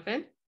going to jump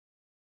in?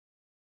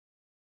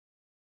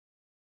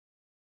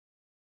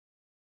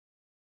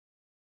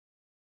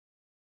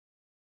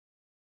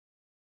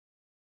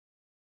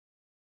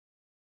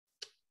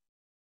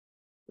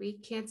 We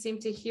can't seem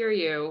to hear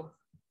you.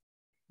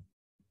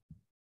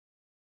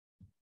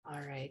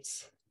 All right.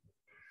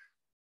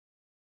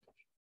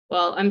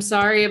 Well, I'm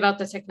sorry about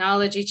the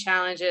technology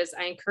challenges.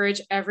 I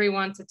encourage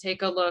everyone to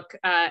take a look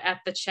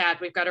at the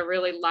chat. We've got a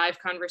really live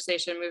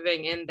conversation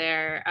moving in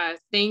there.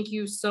 Thank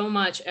you so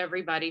much,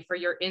 everybody, for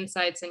your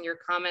insights and your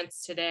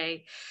comments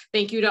today.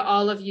 Thank you to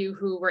all of you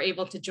who were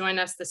able to join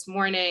us this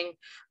morning.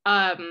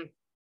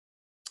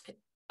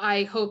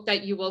 I hope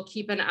that you will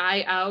keep an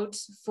eye out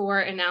for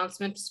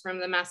announcements from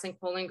the Massing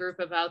Polling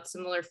Group about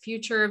similar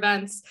future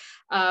events.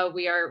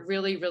 We are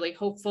really, really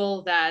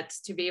hopeful that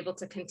to be able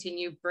to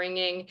continue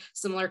bringing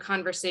similar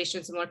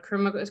conversations, similar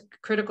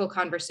critical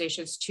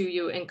conversations to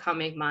you in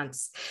coming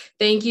months.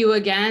 Thank you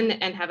again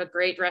and have a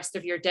great rest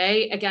of your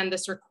day. Again,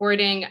 this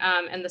recording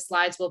and the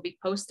slides will be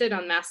posted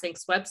on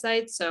Massing's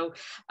website, so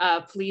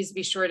please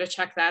be sure to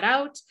check that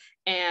out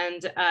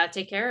and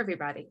take care,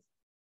 everybody.